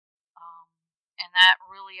 And that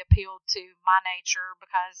really appealed to my nature,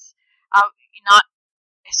 because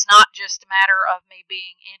it's not just a matter of me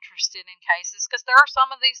being interested in cases, because there are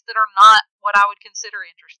some of these that are not what I would consider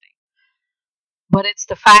interesting. But it's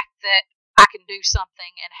the fact that I can do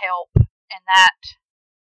something and help, and that,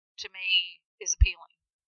 to me, is appealing.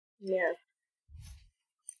 Yeah.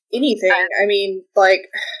 Anything. I mean,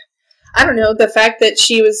 I don't know, the fact that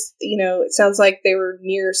she was, it sounds like they were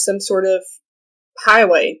near some sort of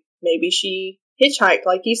highway. Maybe she hitchhiked,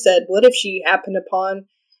 like you said. What if she happened upon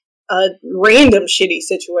a random shitty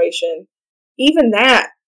situation? Even that,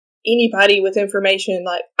 anybody with information,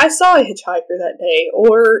 like, I saw a hitchhiker that day,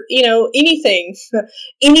 or, anything.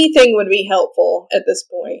 Anything would be helpful at this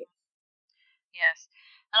point. Yes.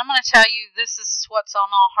 And I'm going to tell you, this is what's on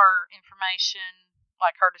all her information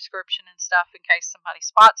like her description and stuff in case somebody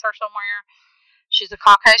spots her somewhere. She's a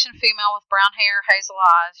Caucasian female with brown hair, hazel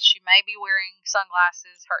eyes. She may be wearing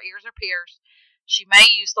sunglasses. Her ears are pierced. She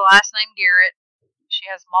may use the last name Garrett. She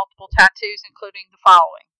has multiple tattoos, including the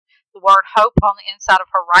following: the word hope on the inside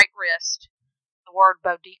of her right wrist, the word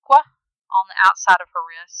Bodiqua on the outside of her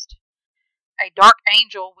wrist, a dark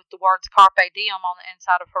angel with the words Carpe Diem on the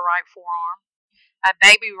inside of her right forearm, a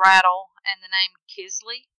baby rattle, and the name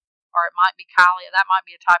Kisley, or it might be Kylie. That might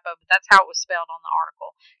be a typo, but that's how it was spelled on the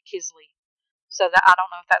article, Kisley. So that I don't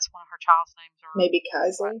know if that's one of her child's names or maybe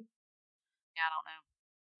Kisley. Yeah, I don't know.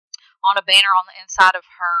 On a banner on the inside of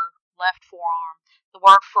her left forearm, the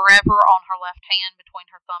word forever on her left hand between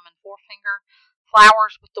her thumb and forefinger,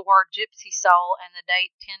 flowers with the word Gypsy Soul and the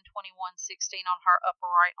date 10/21/16 on her upper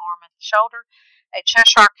right arm at the shoulder, a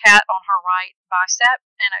Cheshire cat on her right bicep,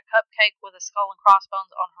 and a cupcake with a skull and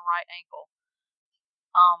crossbones on her right ankle.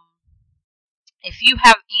 If you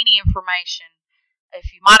have any information,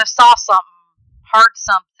 if you might have saw something, heard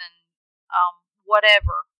something,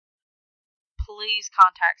 whatever, please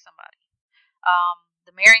contact somebody.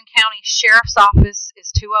 The Marion County Sheriff's Office is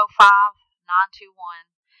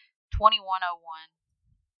 205-921-2101.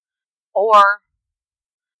 Or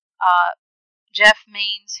Jeff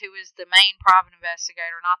Means, who is the main private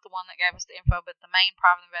investigator, not the one that gave us the info, but the main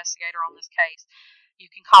private investigator on this case. You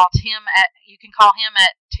can call him at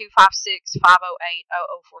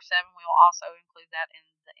 256-508-0047. We will also include that in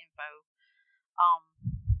the info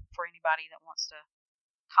for anybody that wants to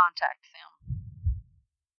contact them.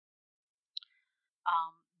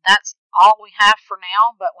 That's all we have for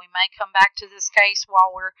now, but we may come back to this case while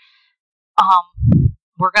we're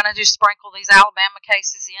going to just sprinkle these Alabama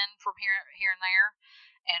cases in from here and there,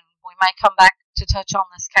 and we may come back to touch on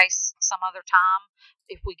this case some other time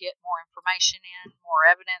if we get more information in, more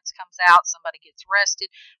evidence comes out, somebody gets arrested.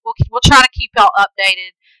 We'll try to keep y'all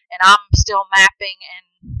updated, and I'm still mapping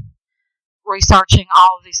and researching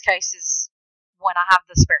all of these cases when I have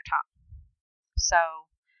the spare time. So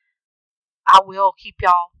I will keep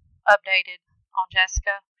y'all updated on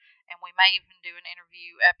Jessica, and we may even do an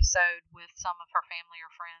interview episode with some of her family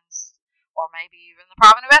or friends, or maybe even the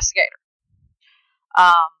private investigator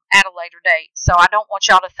at a later date. So I don't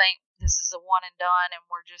want y'all to think this is a one and done, and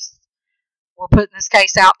we're putting this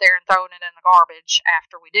case out there and throwing it in the garbage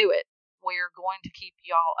after we do it. We're going to keep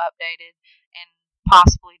y'all updated and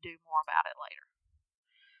possibly do more about it later.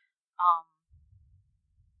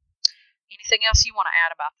 Anything else you want to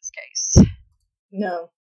add about this case?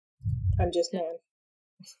 No. I'm just mad.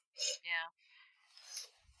 Yeah.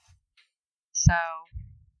 So,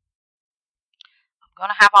 I'm going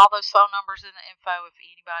to have all those phone numbers in the info if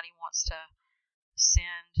anybody wants to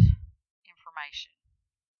send information.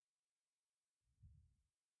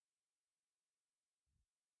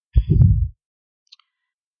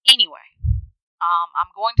 Anyway,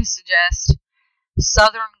 I'm going to suggest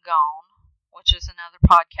Southern Gone, which is another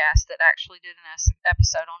podcast that actually did an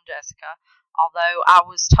episode on Jessica, although I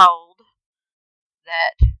was told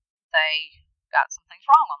that they got some things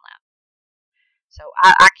wrong on that. So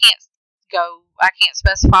I can't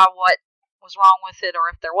specify what was wrong with it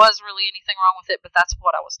or if there was really anything wrong with it, but that's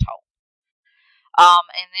what I was told.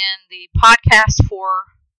 And then the podcast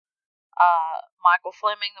for Michael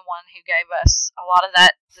Fleming, the one who gave us a lot of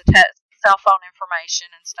that, the cell phone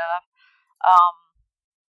information and stuff,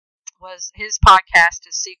 was his podcast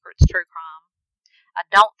is Secrets True Crime. I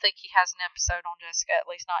don't think he has an episode on Jessica, at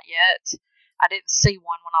least not yet. I didn't see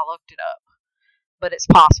one when I looked it up, but it's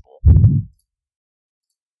possible.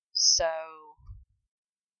 So,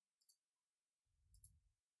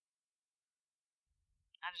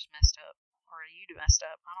 I just messed up, or you messed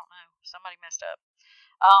up. I don't know. Somebody messed up.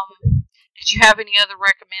 Did you have any other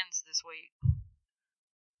recommends this week?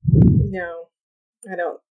 No, I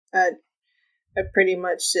don't. I've pretty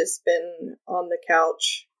much just been on the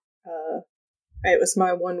couch. It was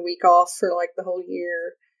my 1 week off for like the whole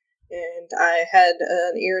year, and I had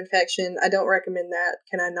an ear infection. I don't recommend that.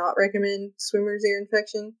 Can I not recommend swimmer's ear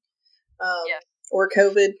infection? Yes. Or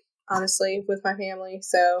COVID, honestly, with my family.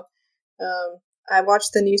 So, I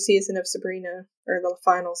watched the new season of Sabrina, or the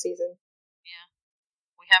final season. Yeah.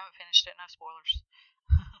 We haven't finished it, no spoilers.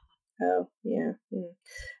 Oh, yeah.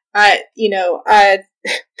 I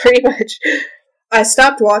pretty much, I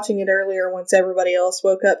stopped watching it earlier once everybody else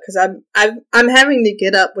woke up, because I'm having to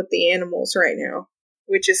get up with the animals right now,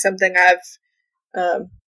 which is something I've,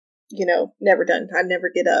 never done. I never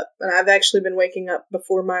get up, and I've actually been waking up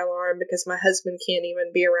before my alarm because my husband can't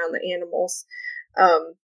even be around the animals,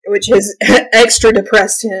 which has extra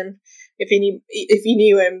depressed him. If you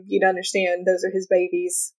knew him, you'd understand. Those are his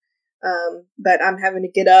babies. But I'm having to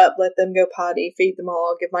get up, let them go potty, feed them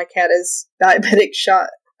all, give my cat his diabetic shot.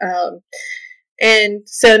 And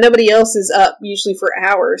so nobody else is up usually for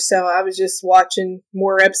hours. So I was just watching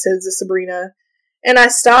more episodes of Sabrina. And I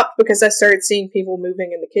stopped because I started seeing people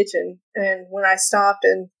moving in the kitchen. And when I stopped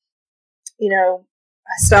and,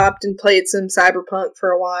 I stopped and played some Cyberpunk for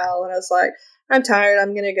a while. And I was like, I'm tired.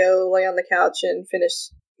 I'm going to go lay on the couch and finish,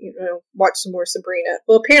 watch some more Sabrina.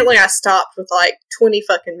 Well, apparently I stopped with like 20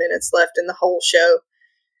 fucking minutes left in the whole show.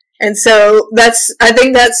 And so I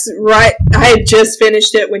think that's right. I had just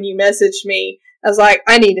finished it when you messaged me. I was like,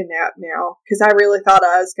 I need a nap now. Because I really thought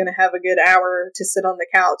I was going to have a good hour to sit on the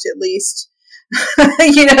couch at least.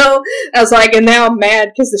 I was like, and now I'm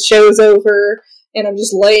mad because the show's over and I'm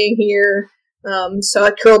just laying here. So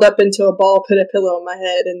I curled up into a ball, put a pillow on my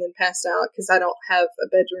head, and then passed out because I don't have a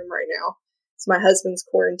bedroom right now. So my husband's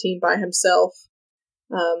quarantined by himself.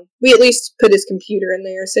 We at least put his computer in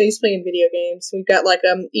there, so he's playing video games. We've got like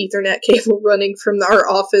Ethernet cable running from our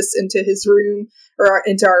office into his room, or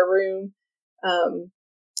into our room.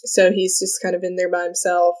 So he's just kind of in there by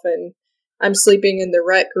himself, and I'm sleeping in the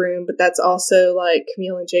rec room, but that's also like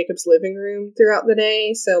Camille and Jacob's living room throughout the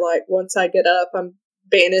day. So like once I get up, I'm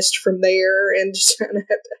banished from there and just kind of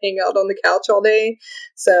have to hang out on the couch all day.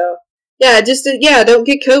 So yeah, don't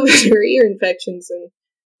get COVID or ear infections and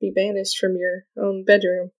be banished from your own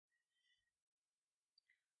bedroom.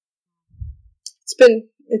 It's been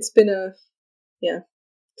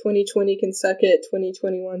 2020 can suck it.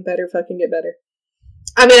 2021 better fucking get better.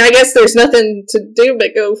 I mean, I guess there's nothing to do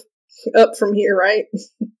but go up from here, right?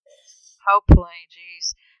 Hopefully,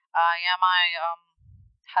 jeez. My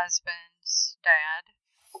husband's dad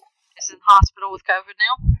is in the hospital with COVID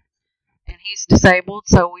now, and he's disabled,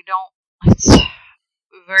 so it's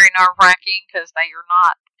very nerve-wracking because the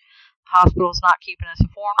hospital's not keeping us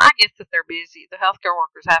informed. I get that they're busy. The healthcare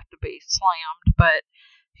workers have to be slammed, but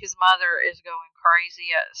his mother is going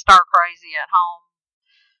star crazy at home,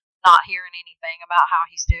 not hearing anything about how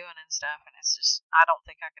he's doing and stuff, and it's just, I don't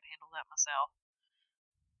think I could handle that myself.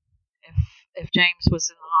 If James was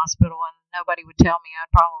in the hospital and nobody would tell me, I'd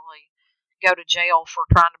probably go to jail for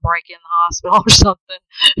trying to break in the hospital or something.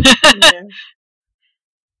 Yeah.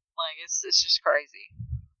 Like, it's just crazy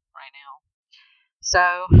right now.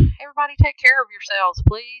 So, everybody take care of yourselves,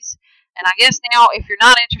 please. And I guess now, if you're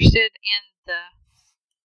not interested in the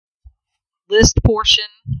list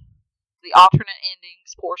portion, the alternate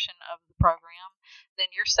endings portion of the program,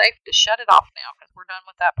 then you're safe to shut it off now because we're done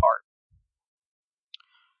with that part.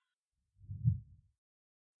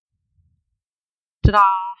 Ta-da!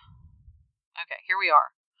 Okay, here we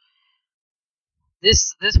are.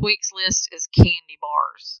 This week's list is candy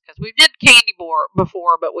bars because we did candy bar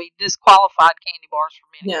before, but we disqualified candy bars from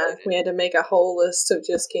being included. We had to make a whole list of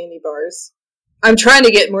just candy bars. I'm trying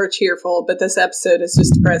to get more cheerful, but this episode has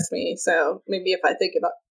just depressed me. So maybe if I think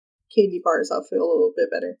about candy bars, I'll feel a little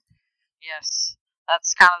bit better. Yes,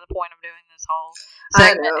 that's kind of the point of doing this whole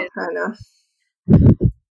segment. I know.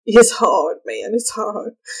 It's hard, man. It's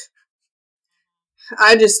hard.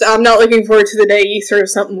 I'm not looking forward to the day you throw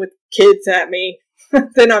something with kids at me.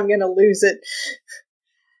 Then I'm going to lose it.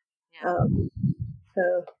 Yeah.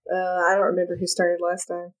 I don't remember who started last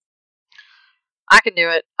time. I can do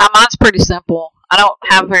it. Mine's pretty simple. I don't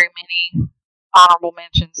have very many honorable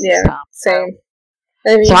mentions this time. Same.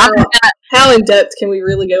 I mean, how in depth can we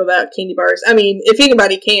really go about candy bars? I mean, if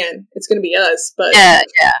anybody can, it's going to be us. But yeah.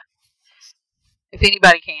 If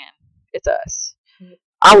anybody can, it's us. Mm-hmm.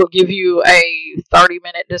 I will give you a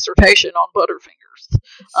 30-minute dissertation on Butterfingers.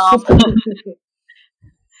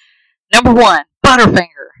 Number 1,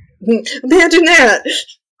 Butterfinger. Imagine that.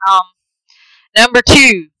 Number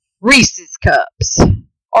 2, Reese's Cups.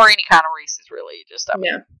 Or any kind of Reese's, really. Come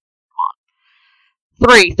on.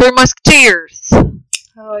 3, Three Musketeers. I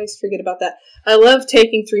always forget about that. I love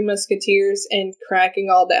taking Three Musketeers and cracking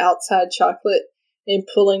all the outside chocolate and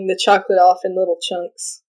pulling the chocolate off in little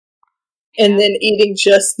chunks. Yeah. And then eating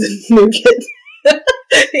just the nougat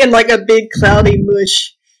in like a big cloudy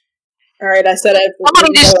mush. All right, I said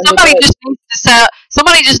somebody just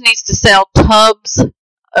needs to sell tubs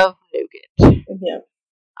of nougat. Yeah,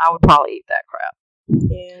 I would probably eat that crap.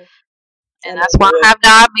 Yeah, and that's why I have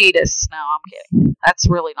diabetes. No, I'm kidding. That's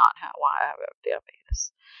really not why I have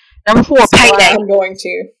diabetes. Number 4, Payday. I'm going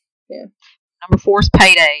to. Yeah. Number 4 is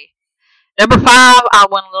Payday. Number 5, I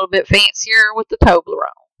went a little bit fancier with the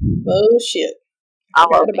Toblerone. Oh shit! I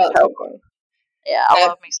love me Toblerone. Yeah, I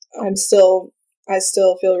love me. I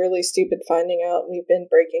still feel really stupid finding out we've been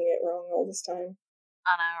breaking it wrong all this time.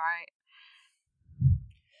 I know, right?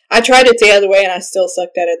 I tried it the other way and I still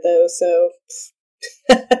sucked at it though, so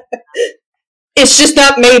It's just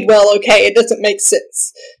not made well, okay? It doesn't make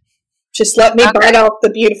sense. Just let me bite off the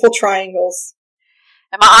beautiful triangles.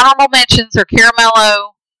 And my honorable mentions are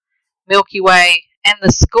Caramello, Milky Way, and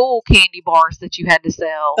the school candy bars that you had to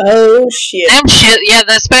sell. Oh, shit. Them shit, yeah,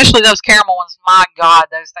 especially those caramel ones. My God,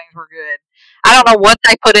 those things were good. I don't know what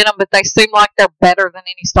they put in them, but they seem like they're better than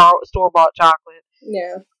any store-bought chocolate.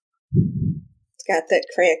 Yeah. It's got that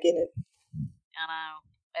crack in it. I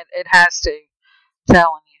know. It has to. I'm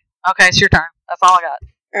telling you. Okay, it's your turn. That's all I got.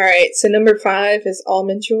 Alright, so number 5 is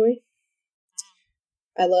Almond Joy.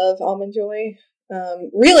 I love Almond Joy.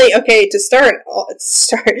 Really, okay, to start,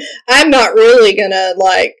 I'm not really gonna,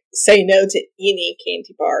 like, say no to any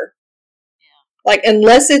candy bar. Yeah. Like,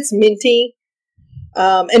 unless it's minty.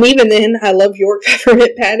 And even then, I love York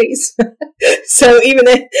peppermint patties. So even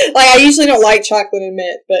then, like, I usually don't like chocolate and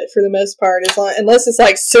mint, but for the most part, unless it's,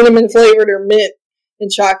 like, cinnamon flavored or mint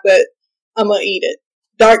and chocolate, I'm gonna eat it.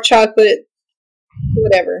 Dark chocolate,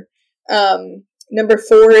 whatever. Number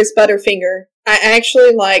 4 is Butterfinger. I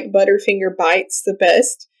actually like Butterfinger Bites the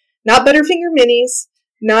best. Not Butterfinger Minis,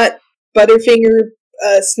 not Butterfinger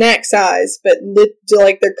snack size, but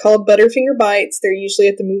they're called Butterfinger Bites. They're usually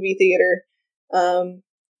at the movie theater.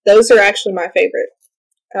 Those are actually my favorite.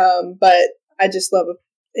 But I just love them.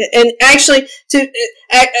 And actually,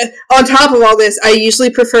 on top of all this, I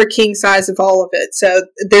usually prefer king size of all of it. So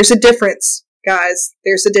there's a difference, guys.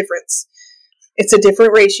 There's a difference. It's a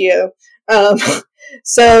different ratio.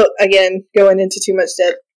 So again, going into too much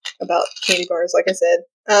depth about candy bars, like I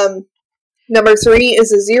said. Number 3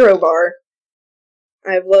 is a Zero bar.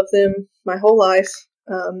 I've loved them my whole life.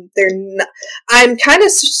 I'm kind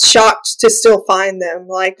of shocked to still find them.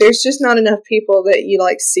 Like, there's just not enough people that you,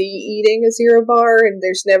 like, see eating a Zero bar, and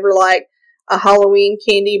there's never, like, a Halloween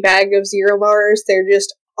candy bag of Zero bars. They're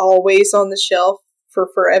just always on the shelf for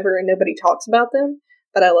forever, and nobody talks about them,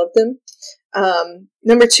 but I love them.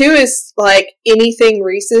 Number 2 is, like, anything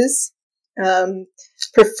Reese's.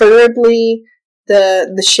 Preferably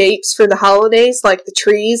the shapes for the holidays, like the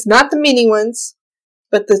trees, not the mini ones,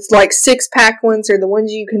 but the, like, 6-pack ones, or the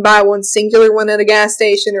ones you can buy one singular one at a gas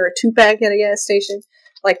station, or a 2-pack at a gas station.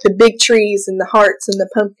 Like the big trees, and the hearts, and the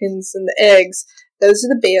pumpkins, and the eggs. Those are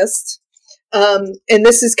the best. And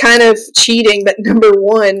this is kind of cheating, but number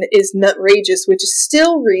 1 is Nutrageous, which is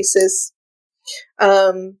still Reese's.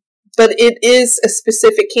 But it is a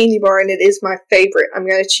specific candy bar, and it is my favorite. I'm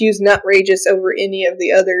going to choose Nutrageous over any of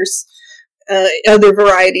the others. Other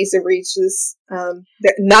varieties of Reese's.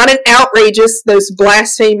 They're not an outrageous, those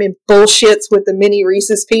blaspheming bullshits with the mini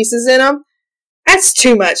Reese's pieces in them. That's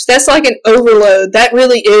too much. That's like an overload. That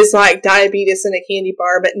really is like diabetes in a candy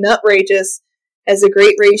bar, but Nutrageous has a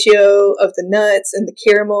great ratio of the nuts and the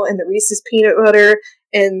caramel and the Reese's peanut butter,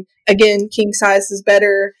 and again, king size is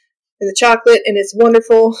better than the chocolate, and it's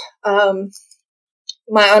wonderful.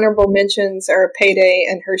 My honorable mentions are Payday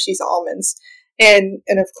and Hershey's Almonds. And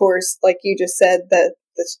of course, like you just said, the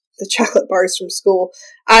chocolate bars from school.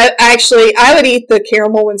 I would eat the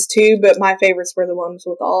caramel ones too, but my favorites were the ones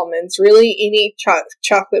with almonds. Really, any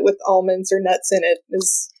chocolate with almonds or nuts in it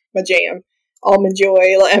is my jam. Almond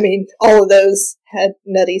Joy, I mean, all of those had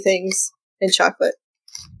nutty things and chocolate.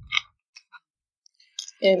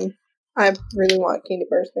 And I really want candy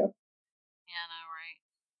bars now. Yeah,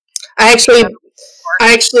 I know, right?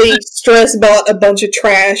 I actually stress bought a bunch of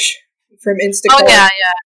trash from Instacart. Oh,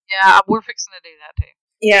 yeah. We're fixing to do that, too.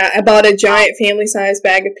 Yeah, I bought a giant family-sized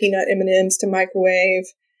bag of peanut M&Ms to microwave,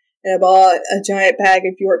 and I bought a giant bag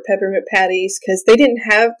of York peppermint patties, because they didn't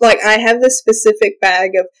have, like, I have this specific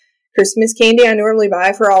bag of Christmas candy I normally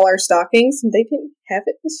buy for all our stockings, and they didn't have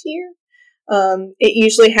it this year. It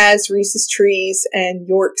usually has Reese's Trees and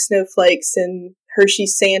York Snowflakes and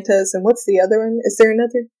Hershey's Santas, and what's the other one? Is there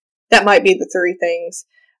another? That might be the 3 things.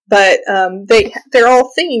 But they're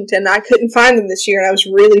all themed, and I couldn't find them this year, and I was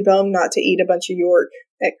really bummed not to eat a bunch of York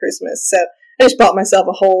at Christmas. So I just bought myself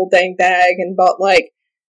a whole dang bag and bought, like,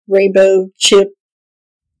 rainbow chip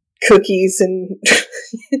cookies and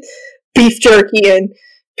beef jerky and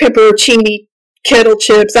pepperoncini kettle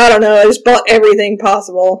chips. I don't know. I just bought everything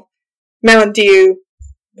possible. Mountain Dew,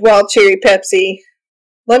 Wild Cherry Pepsi.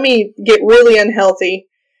 Let me get really unhealthy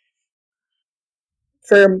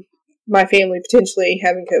for my family potentially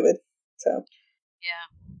having COVID. So, yeah,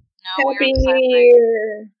 no, Happy New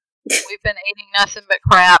Year. We've been eating nothing but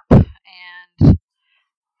crap, and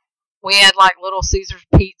we had like Little Caesars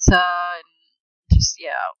pizza, and just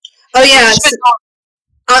Oh yeah.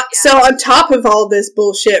 So on top of all this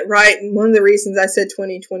bullshit, right? And one of the reasons I said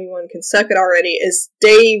 2021 can suck it already is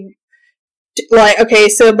like, okay,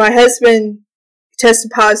 so my husband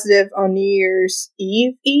tested positive on New Year's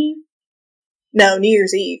Eve. No, New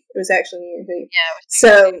Year's Eve. It was actually New Year's Eve. Yeah, it was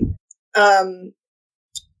New Year's Eve.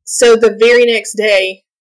 So the very next day,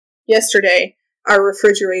 yesterday, our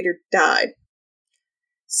refrigerator died.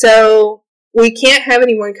 So we can't have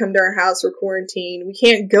anyone come to our house. We're quarantined. We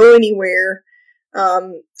can't go anywhere.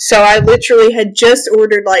 So I literally had just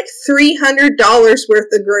ordered like $300 worth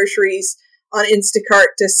of groceries on Instacart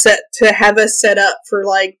to have us set up for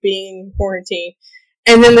like being quarantined.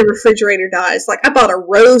 And then the refrigerator dies. Like I bought a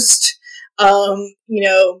roast,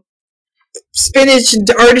 spinach and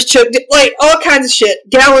artichoke, like all kinds of shit,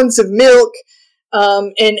 gallons of milk,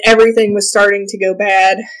 and everything was starting to go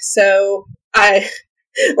bad. So I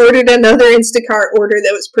ordered another Instacart order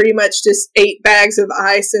that was pretty much just 8 bags of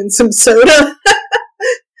ice and some soda.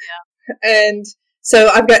 Yeah. And so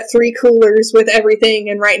I've got 3 coolers with everything,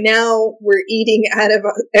 and right now we're eating out of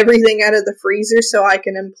everything out of the freezer so I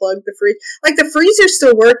can unplug the fridge. Like the freezer's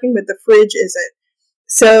still working, but the fridge isn't.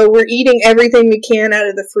 So we're eating everything we can out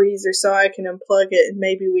of the freezer so I can unplug it, and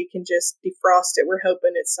maybe we can just defrost it. We're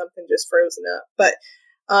hoping it's something just frozen up. But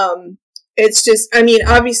it's just, I mean,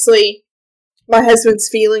 obviously my husband's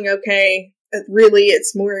feeling okay. Really,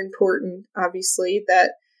 it's more important, obviously,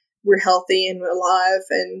 that we're healthy and alive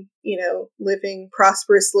and, living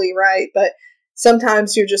prosperously, right? But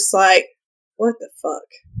sometimes you're just like, what the fuck?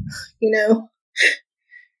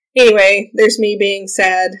 Anyway, there's me being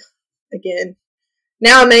sad again.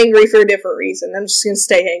 Now I'm angry for a different reason. I'm just going to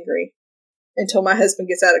stay angry until my husband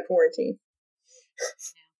gets out of quarantine.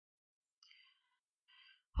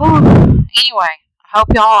 Anyway, I hope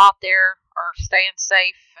y'all out there are staying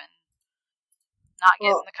safe and not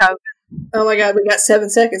getting the COVID. Oh my God, we got 7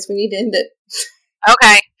 seconds. We need to end it.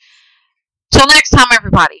 Okay. Till next time,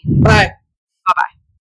 everybody. Bye.